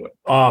how to do it.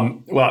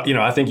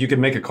 I think you could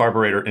make a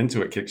carburetor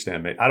into a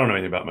kickstand, mate. I don't know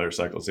anything about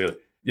motorcycles either.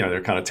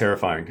 They're kind of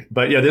terrifying.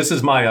 But yeah, this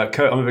is my,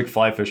 I'm a big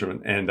fly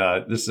fisherman, and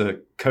this is a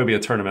cobia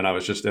tournament I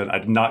was just in. I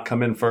did not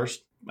come in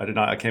first.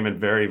 I came in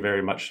very,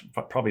 very much,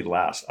 probably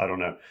last. I don't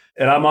know.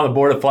 And I'm on the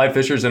board of Fly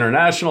Fishers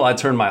International. I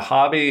turned my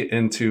hobby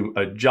into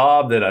a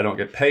job that I don't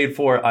get paid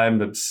for.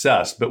 I'm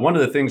obsessed. But one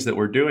of the things that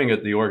we're doing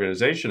at the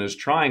organization is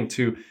trying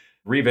to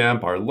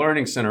revamp our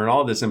learning center and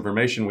all this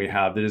information we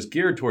have that is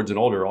geared towards an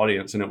older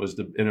audience, and it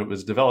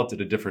was developed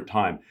at a different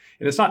time.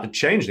 And it's not to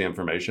change the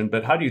information,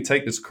 but how do you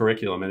take this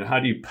curriculum and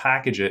how do you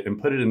package it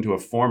and put it into a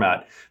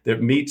format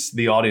that meets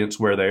the audience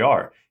where they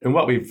are? And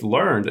what we've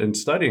learned in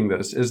studying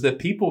this is that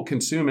people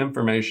consume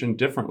information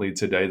differently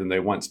today than they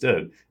once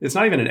did. It's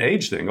not even an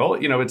age thing.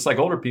 It's like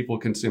older people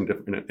consume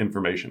different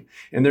information,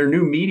 and there are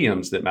new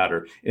mediums that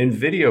matter in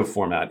video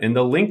format and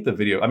the length of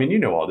video. I mean, you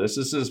know all this.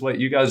 This is what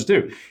you guys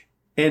do.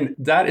 And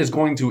that is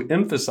going to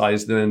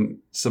emphasize then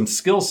some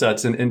skill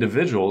sets in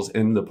individuals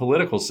in the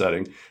political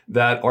setting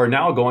that are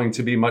now going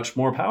to be much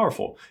more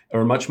powerful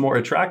or much more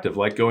attractive,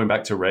 like going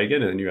back to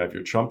Reagan, and you have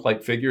your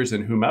Trump-like figures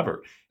and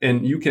whomever.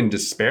 And you can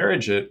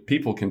disparage it.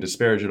 People can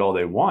disparage it all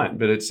they want.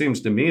 But it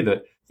seems to me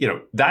that,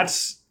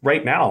 that's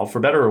right now, for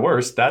better or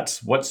worse,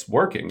 that's what's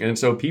working. And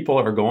so people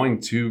are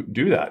going to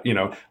do that.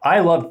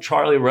 I love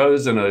Charlie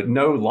Rose and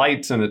no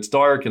lights and it's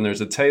dark and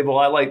there's a table.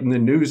 I like the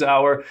news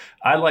hour.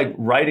 I like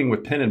writing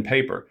with pen and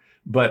paper,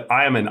 but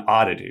I am an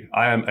oddity.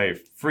 I am a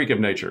freak of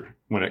nature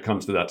when it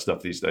comes to that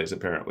stuff these days,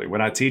 apparently.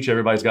 When I teach,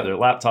 everybody's got their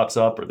laptops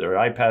up or their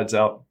iPads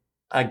out.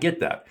 I get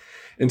that.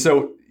 And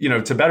so,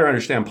 to better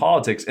understand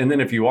politics, and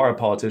then if you are a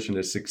politician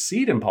to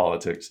succeed in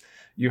politics,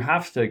 you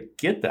have to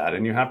get that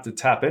and you have to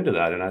tap into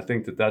that. And I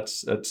think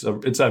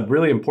it's a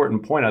really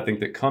important point, I think,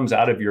 that comes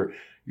out of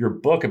your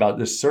book about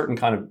this certain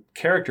kind of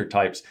character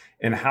types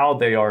and how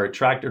they are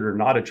attracted or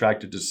not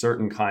attracted to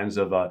certain kinds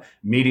of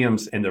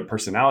mediums, and their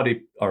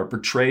personality are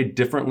portrayed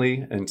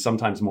differently and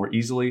sometimes more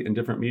easily in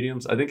different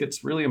mediums. I think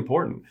it's really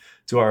important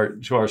to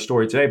our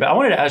story today. But I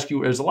wanted to ask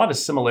you, there's a lot of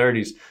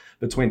similarities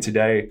between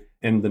today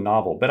and the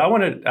novel, but I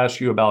wanted to ask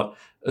you about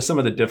some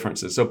of the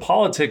differences. So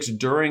politics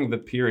during the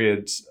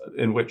periods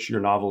in which your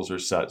novels are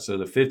set, so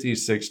the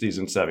 50s, 60s,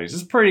 and 70s,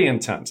 is pretty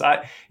intense.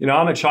 I'm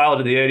a child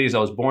of the 80s. I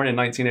was born in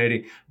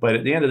 1980, but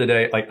at the end of the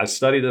day, like, I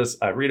study this,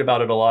 I read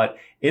about it a lot,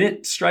 and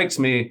it strikes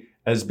me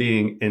as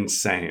being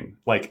insane.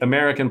 Like,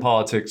 American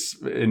politics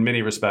in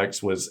many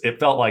respects it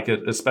felt like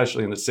it,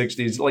 especially in the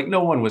 60s, like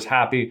no one was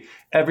happy.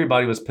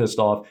 Everybody was pissed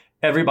off.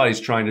 Everybody's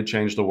trying to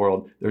change the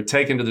world. They're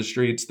taken to the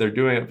streets. They're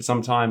doing it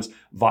sometimes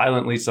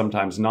violently,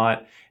 sometimes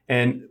not.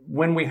 And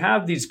when we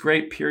have these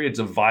great periods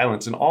of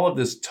violence and all of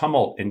this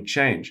tumult and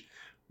change,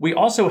 we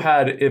also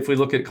had, if we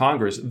look at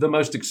Congress, the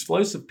most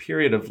explosive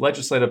period of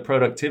legislative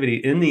productivity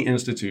in the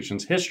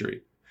institution's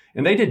history.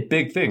 And they did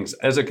big things.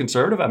 As a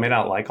conservative, I may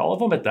not like all of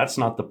them, but that's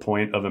not the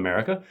point of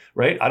America,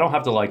 right? I don't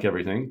have to like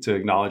everything to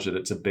acknowledge that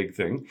it's a big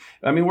thing.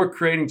 I mean, we're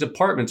creating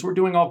departments. We're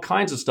doing all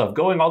kinds of stuff,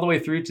 going all the way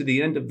through to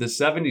the end of the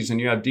 70s. And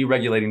you have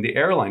deregulating the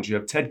airlines. You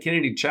have Ted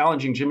Kennedy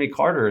challenging Jimmy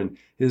Carter and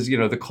his,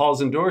 the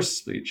cause endorsed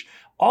speech.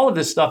 All of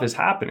this stuff is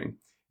happening.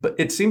 But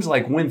it seems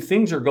like when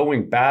things are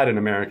going bad in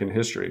American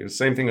history, the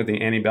same thing with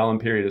the antebellum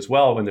period as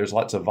well, when there's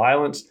lots of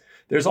violence,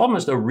 there's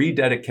almost a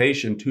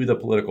rededication to the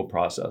political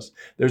process.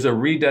 There's a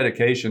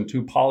rededication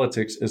to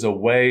politics as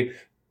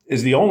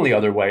the only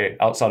other way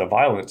outside of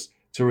violence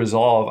to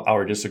resolve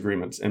our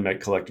disagreements and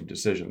make collective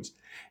decisions.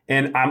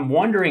 And I'm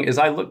wondering, as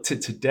I look to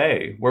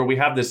today, where we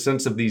have this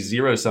sense of these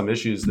zero-sum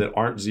issues that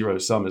aren't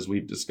zero-sum as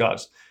we've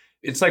discussed,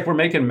 it's like we're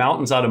making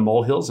mountains out of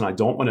molehills, and I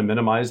don't want to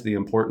minimize the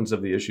importance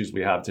of the issues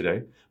we have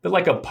today. But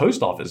like a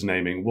post office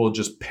naming will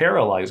just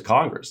paralyze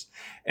Congress.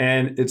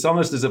 And it's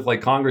almost as if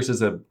like Congress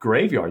is a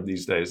graveyard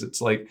these days.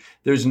 It's like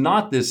there's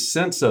not this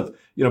sense of,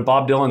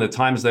 Bob Dylan, the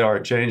times they are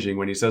changing,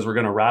 when he says we're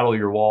going to rattle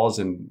your walls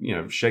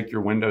and, shake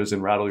your windows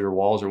and rattle your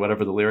walls, or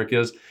whatever the lyric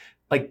is.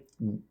 Like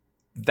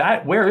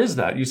that, where is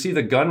that? You see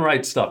the gun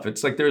rights stuff.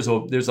 It's like there's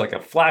like a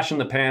flash in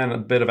the pan, a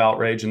bit of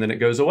outrage, and then it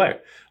goes away.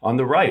 On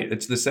the right,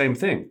 it's the same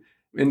thing.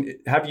 And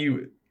have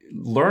you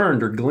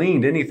learned or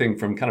gleaned anything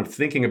from kind of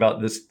thinking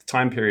about this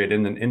time period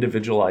in an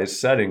individualized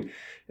setting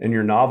in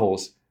your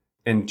novels,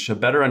 and to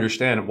better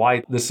understand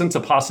why the sense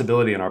of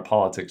possibility in our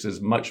politics is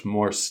much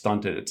more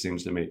stunted, it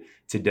seems to me,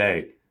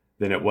 today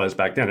than it was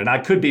back then? And I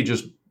could be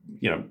just,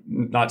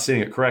 not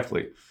seeing it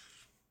correctly.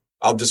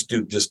 I'll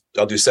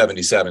do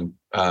 77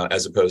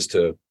 as opposed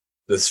to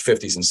the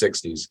 50s and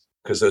 60s,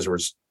 because those were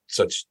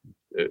such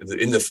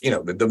in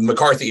the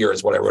McCarthy era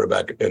is what I wrote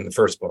about in the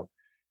first book.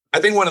 I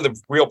think one of the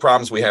real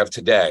problems we have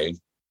today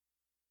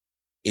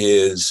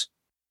is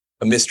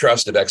a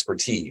mistrust of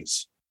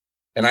expertise.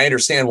 And I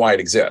understand why it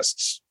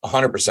exists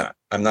 100%.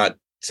 I'm not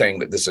saying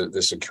that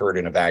this occurred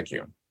in a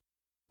vacuum,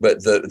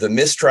 but the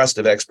mistrust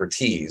of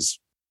expertise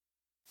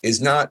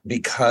is not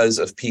because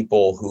of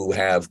people who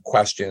have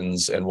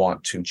questions and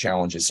want to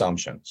challenge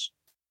assumptions.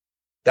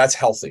 That's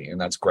healthy and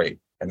that's great.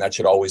 And that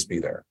should always be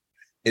there.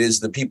 It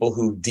is the people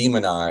who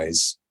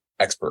demonize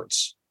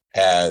experts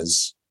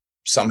as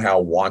somehow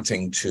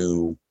wanting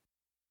to,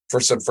 for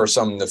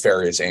some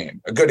nefarious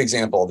aim. A good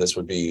example of this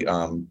would be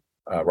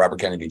Robert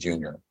Kennedy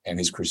Jr. and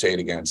his crusade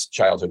against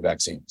childhood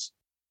vaccines,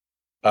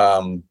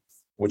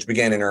 which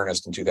began in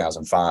earnest in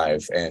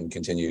 2005 and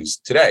continues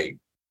today.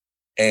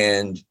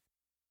 And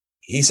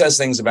he says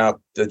things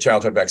about the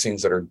childhood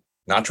vaccines that are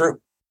not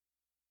true,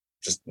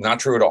 just not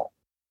true at all.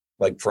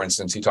 Like, for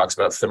instance, he talks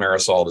about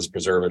thimerosal as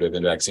preservative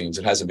in vaccines.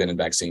 It hasn't been in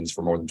vaccines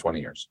for more than 20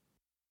 years.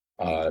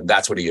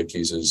 That's what he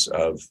accuses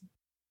of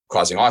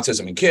causing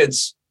autism in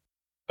kids,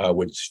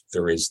 which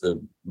there is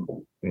the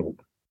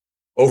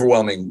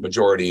overwhelming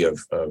majority of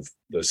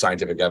the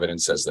scientific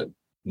evidence says that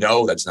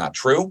no, that's not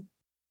true.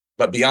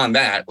 But beyond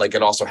that, like,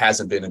 it also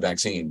hasn't been in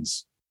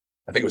vaccines.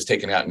 I think it was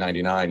taken out in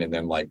 99, and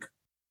then like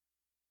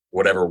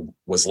whatever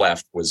was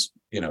left was,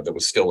 that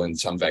was still in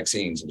some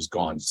vaccines, it was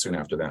gone soon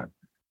after that.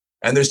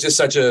 And there's just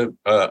such a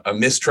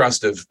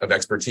mistrust of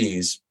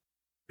expertise,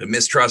 a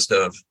mistrust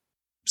of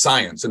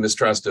science, a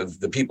mistrust of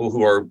the people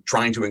who are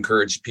trying to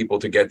encourage people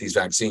to get these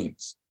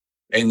vaccines.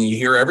 And you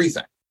hear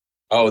everything.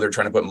 Oh, they're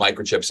trying to put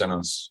microchips in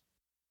us.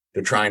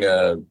 They're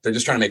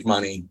just trying to make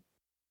money.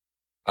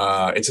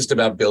 It's just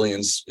about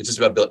billions. It's just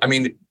about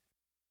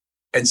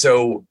and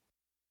so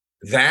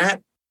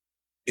that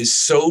is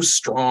so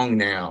strong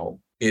now.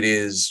 It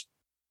is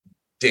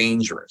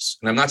dangerous.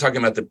 And I'm not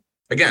talking about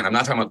I'm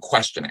not talking about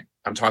questioning.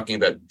 I'm talking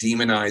about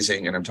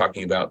demonizing, and I'm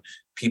talking about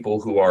people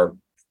who are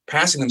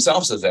passing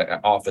themselves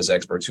off as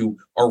experts who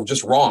are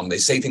just wrong. They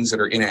say things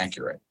that are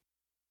inaccurate.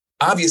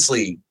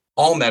 Obviously,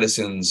 all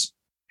medicines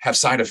have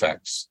side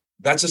effects.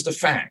 That's just a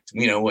fact,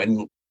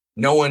 and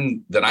no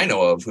one that I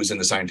know of who's in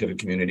the scientific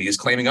community is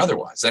claiming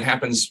otherwise. That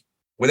happens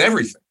with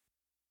everything.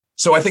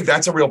 So I think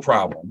that's a real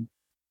problem.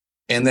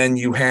 And then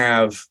you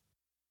have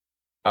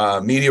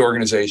media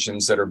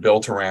organizations that are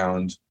built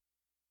around,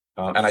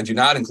 and I do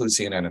not include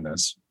CNN in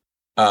this,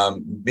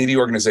 media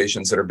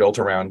organizations that are built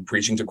around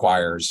preaching to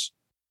choirs,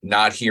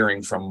 not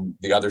hearing from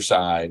the other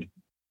side,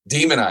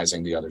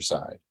 demonizing the other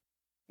side,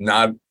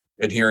 not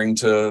adhering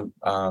to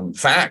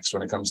facts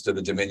when it comes to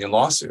the Dominion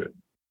lawsuit.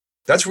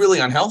 That's really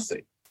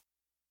unhealthy,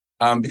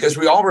 because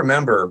we all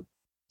remember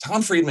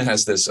Tom Friedman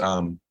has this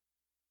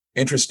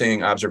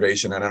interesting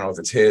observation. I don't know if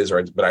it's his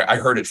but I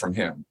heard it from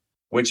him,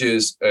 which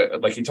is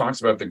like he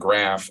talks about the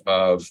graph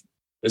of,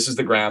 this is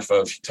the graph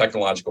of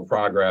technological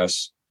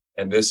progress,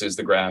 and this is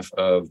the graph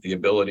of the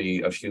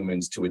ability of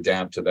humans to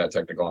adapt to that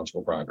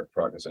technological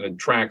progress. And it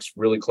tracks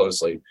really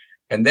closely.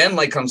 And then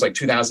like comes like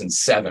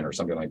 2007 or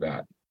something like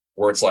that,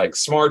 where it's like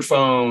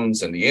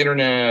smartphones and the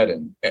internet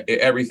and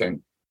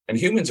everything. And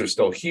humans are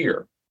still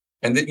here.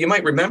 And you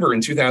might remember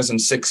in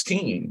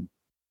 2016,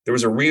 there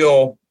was a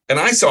real, and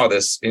I saw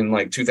this in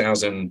like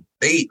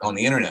 2008 on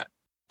the internet.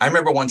 I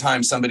remember one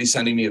time somebody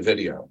sending me a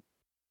video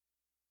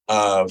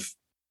of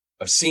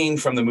a scene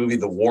from the movie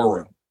The War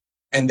Room.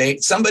 And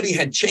somebody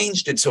had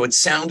changed it so it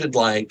sounded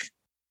like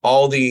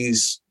all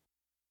these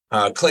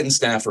Clinton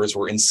staffers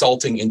were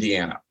insulting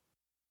Indiana.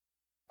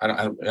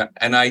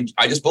 And I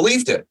just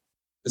believed it.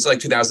 It's like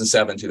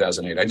 2007,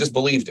 2008. I just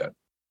believed it.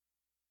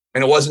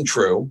 And it wasn't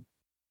true.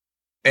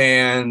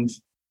 And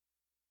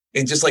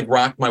it just like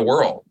rocked my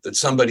world that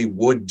somebody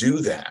would do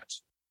that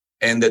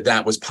and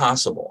that was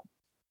possible.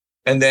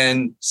 And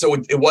then, so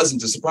it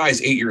wasn't a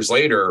surprise 8 years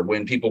later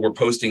when people were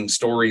posting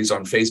stories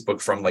on Facebook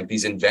from like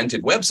these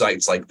invented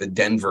websites like the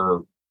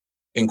Denver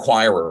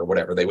Inquirer or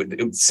whatever. It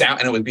would sound,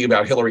 and it would be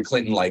about Hillary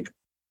Clinton, like,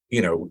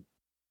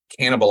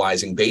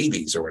 cannibalizing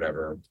babies or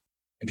whatever.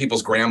 And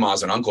people's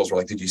grandmas and uncles were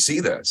like, did you see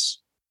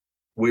this?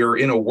 We're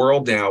in a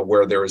world now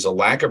where there is a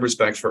lack of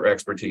respect for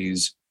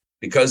expertise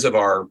because of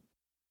our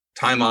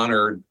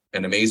time-honored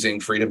and amazing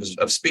freedom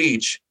of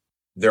speech.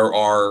 There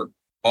are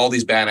all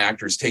these bad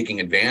actors taking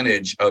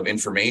advantage of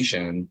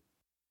information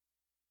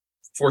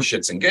for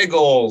shits and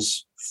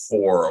giggles,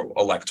 for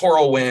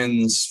electoral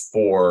wins,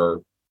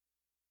 for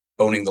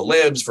owning the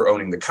libs, for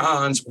owning the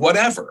cons,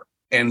 whatever.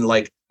 And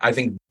like, I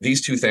think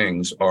these two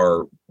things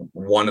are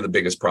one of the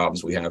biggest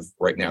problems we have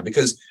right now,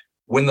 because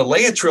when the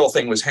Leah Trill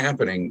thing was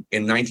happening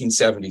in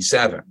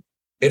 1977,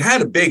 it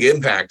had a big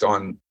impact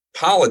on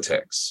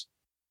politics.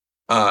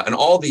 And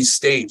all these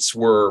states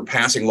were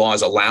passing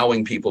laws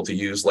allowing people to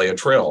use Leah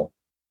Trill,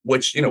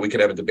 which, we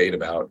could have a debate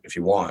about if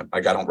you want.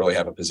 Like, I don't really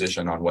have a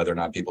position on whether or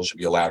not people should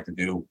be allowed to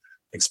do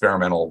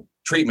experimental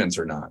treatments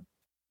or not.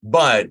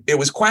 But it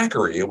was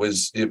quackery. It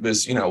was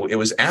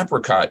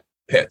apricot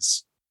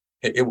pits.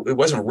 It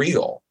wasn't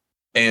real.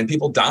 And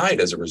people died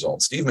as a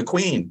result. Steve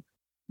McQueen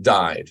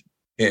died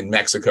in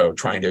Mexico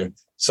trying to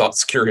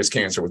cure his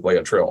cancer with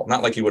Leah Trill.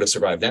 Not like he would have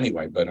survived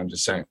anyway, but I'm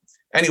just saying.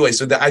 Anyway,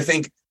 so I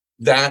think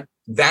that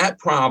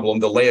problem,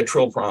 the Leah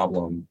Trill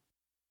problem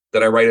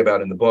that I write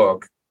about in the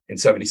book in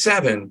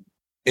 77,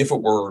 if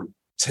it were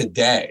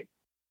today,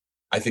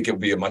 I think it would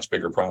be a much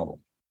bigger problem.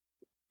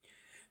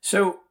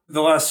 So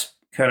the last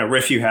kind of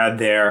riff you had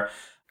there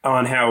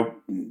on how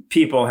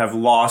people have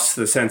lost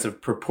the sense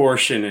of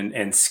proportion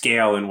and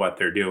scale in what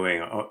they're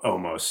doing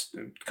almost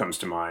comes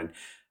to mind,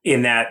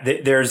 in that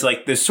there's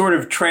like this sort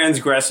of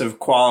transgressive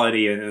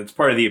quality, and it's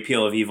part of the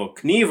appeal of Evel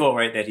Knievel,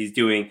 right? That he's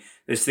doing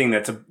this thing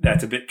that's a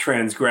bit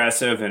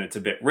transgressive, and it's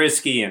a bit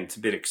risky, and it's a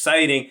bit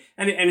exciting,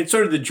 and it's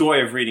sort of the joy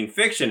of reading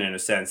fiction, in a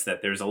sense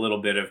that there's a little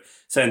bit of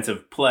sense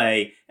of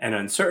play and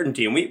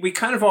uncertainty, and we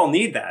kind of all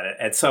need that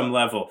at some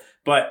level.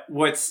 But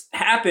what's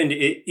happened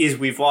is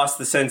we've lost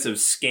the sense of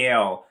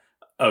scale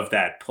of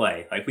that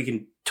play. Like, we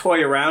can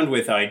toy around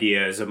with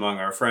ideas among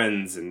our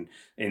friends and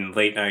in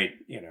late night,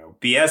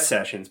 BS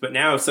sessions, but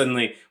now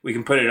suddenly we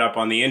can put it up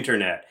on the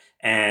internet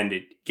and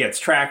it gets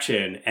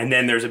traction, and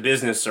then there's a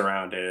business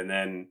around it, and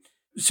then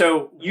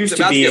so used to be. It's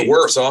about to get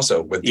worse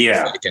also with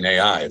deepfake and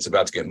AI. It's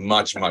about to get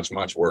much, much,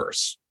 much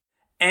worse.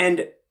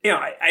 And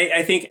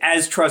I think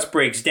as trust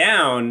breaks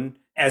down,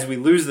 as we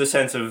lose the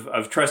sense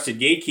of trusted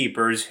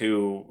gatekeepers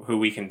who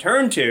we can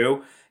turn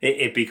to,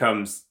 it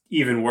becomes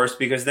even worse,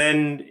 because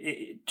then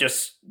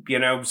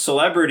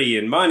celebrity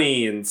and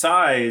money and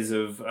size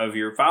of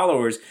your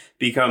followers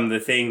become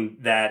the thing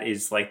that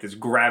is like this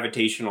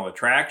gravitational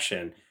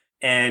attraction.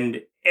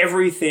 And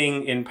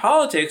everything in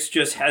politics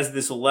just has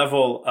this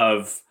level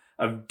of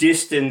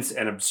distance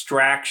and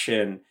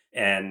abstraction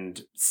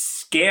and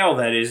scale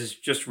that is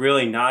just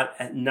really not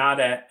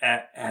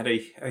at a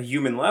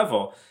human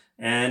level.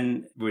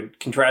 And would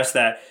contrast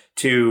that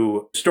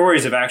to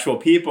stories of actual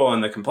people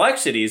and the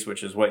complexities,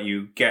 which is what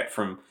you get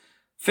from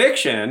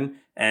fiction,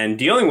 and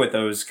dealing with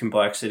those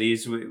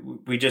complexities.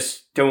 We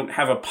just don't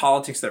have a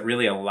politics that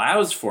really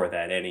allows for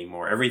that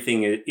anymore.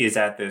 Everything is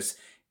at this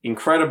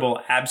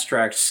incredible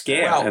abstract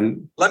scale. Well,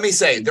 and let me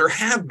say, there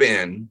have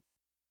been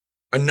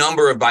a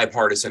number of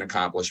bipartisan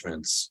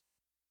accomplishments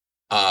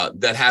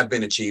that have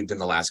been achieved in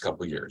the last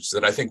couple of years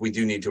that I think we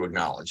do need to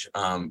acknowledge.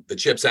 The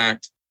CHIPS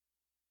Act,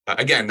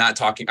 again,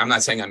 I'm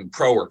not saying I'm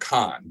pro or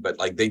con, but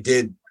like the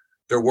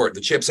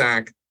CHIPS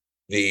Act,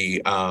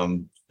 the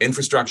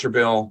infrastructure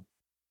bill,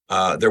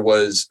 there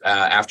was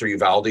after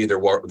Uvalde,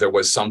 there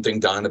was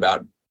something done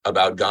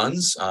about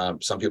guns.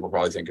 Some people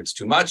probably think it's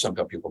too much. Some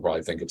people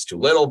probably think it's too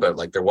little, but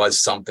like there was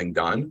something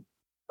done,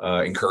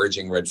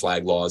 encouraging red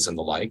flag laws and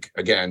the like.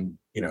 Again,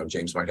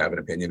 James might have an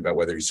opinion about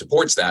whether he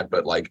supports that,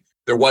 but like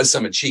there was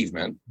some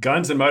achievement.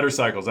 Guns and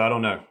motorcycles. I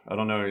don't know.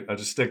 I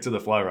just stick to the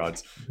fly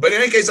rods. But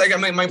in any case, like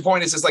my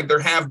point is like there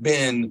have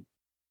been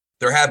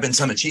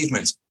some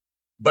achievements,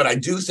 but I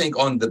do think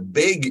on the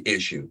big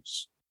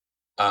issues,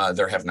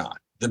 there have not.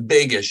 The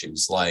big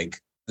issues like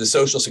the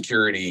Social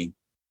Security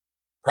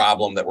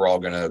problem that we're all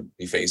going to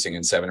be facing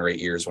in 7 or 8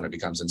 years when it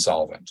becomes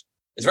insolvent.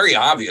 It's very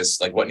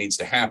obvious like what needs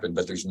to happen,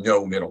 but there's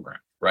no middle ground,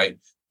 right?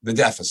 The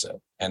deficit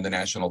and the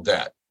national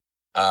debt.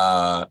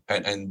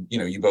 And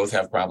you both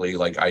have probably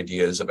like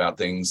ideas about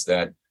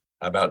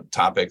about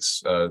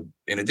topics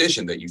in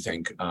addition that you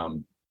think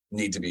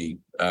need to be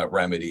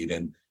remedied.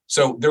 And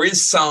so there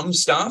is some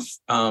stuff.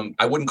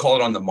 I wouldn't call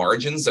it on the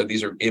margins that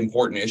these are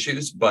important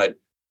issues, but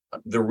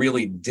the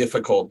really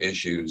difficult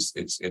issues,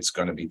 it's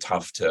going to be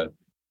tough to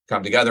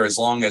come together as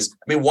long as,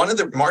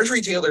 Marjorie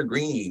Taylor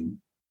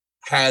Greene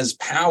has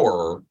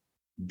power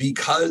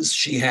because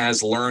she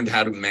has learned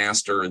how to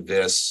master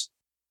this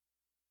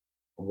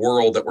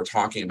world that we're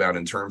talking about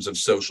in terms of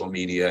social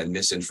media and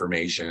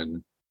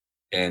misinformation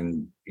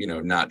and,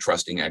 not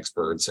trusting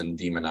experts and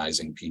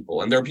demonizing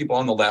people. And there are people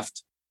on the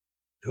left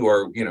who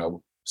are,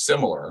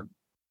 similar.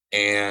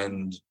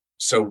 And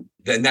so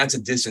then that's a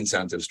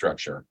disincentive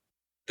structure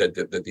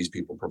that these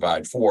people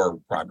provide for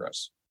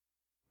progress.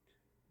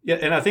 Yeah.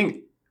 And I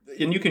think,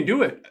 and you can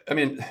do it,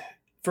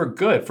 for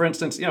good. For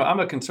instance, I'm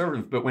a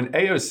conservative, but when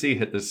AOC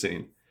hit the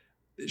scene,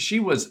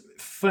 she was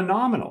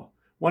phenomenal.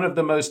 One of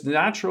the most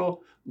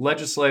natural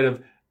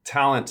legislative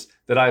talents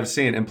that I've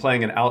seen in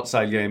playing an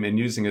outside game and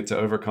using it to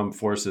overcome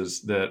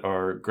forces that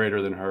are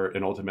greater than her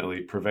and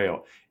ultimately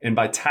prevail. And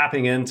by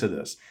tapping into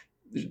this,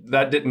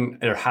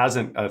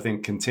 hasn't, I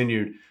think,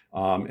 continued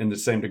in the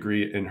same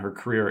degree in her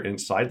career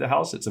inside the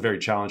House. It's a very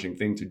challenging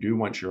thing to do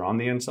once you're on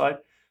the inside.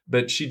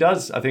 But she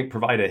does, I think,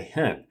 provide a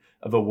hint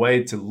of a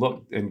way to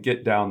look and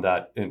get down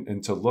that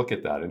and to look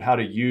at that and how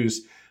to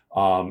use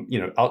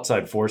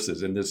outside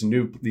forces and these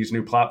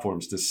new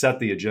platforms to set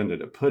the agenda,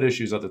 to put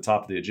issues at the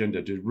top of the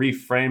agenda, to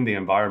reframe the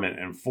environment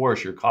and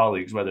force your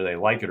colleagues, whether they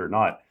like it or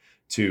not,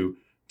 to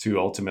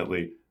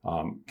ultimately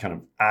kind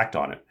of act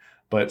on it.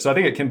 But so I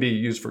think it can be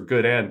used for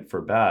good and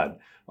for bad.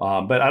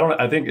 But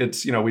I think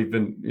it's, we've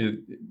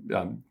been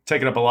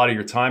taking up a lot of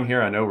your time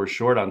here. I know we're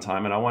short on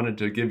time, and I wanted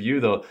to give you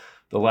the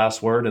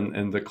last word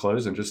and the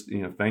close, and just,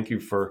 thank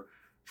you for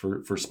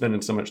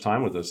spending so much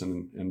time with us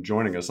and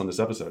joining us on this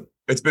episode.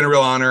 It's been a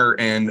real honor.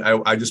 And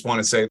I just want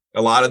to say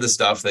a lot of the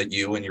stuff that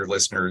you and your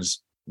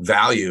listeners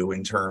value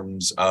in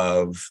terms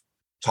of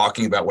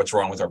talking about what's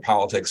wrong with our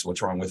politics,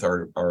 what's wrong with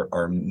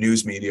our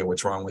news media,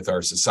 what's wrong with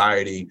our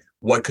society,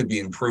 what could be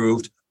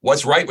improved,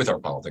 what's right with our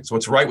politics,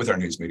 what's right with our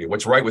news media,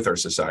 what's right with our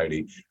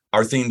society,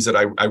 are themes that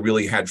I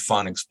really had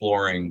fun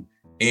exploring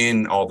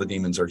in All the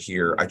Demons Are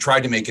Here. I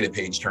tried to make it a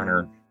page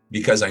turner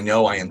because I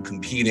know I am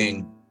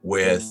competing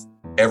with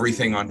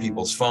everything on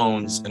people's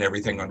phones and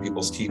everything on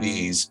people's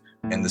TVs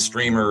and the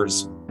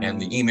streamers and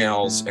the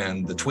emails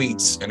and the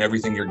tweets and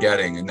everything you're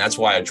getting. And that's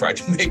why I tried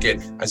to make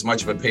it as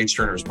much of a page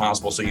turner as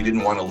possible, so you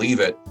didn't want to leave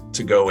it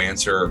to go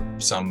answer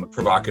some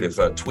provocative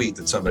tweet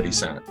that somebody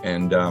sent.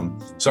 And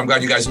so I'm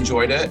glad you guys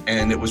enjoyed it.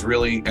 And it was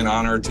really an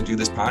honor to do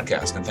this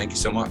podcast. And thank you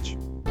so much.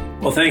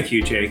 Well, thank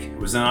you, Jake. It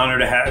was an honor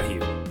to have you.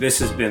 This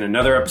has been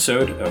another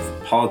episode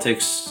of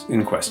Politics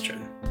in Question.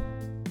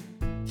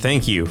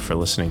 Thank you for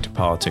listening to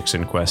Politics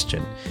in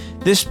Question.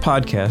 This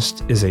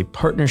podcast is a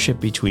partnership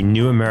between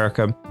New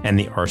America and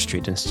the R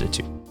Street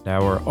Institute.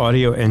 Our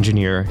audio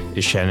engineer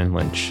is Shannon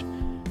Lynch.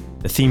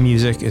 The theme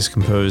music is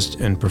composed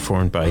and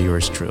performed by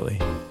yours truly.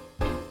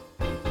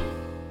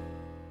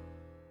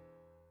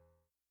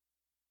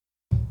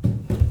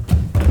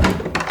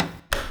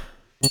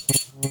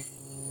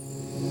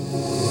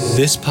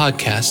 This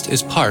podcast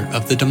is part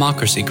of the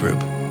Democracy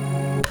Group.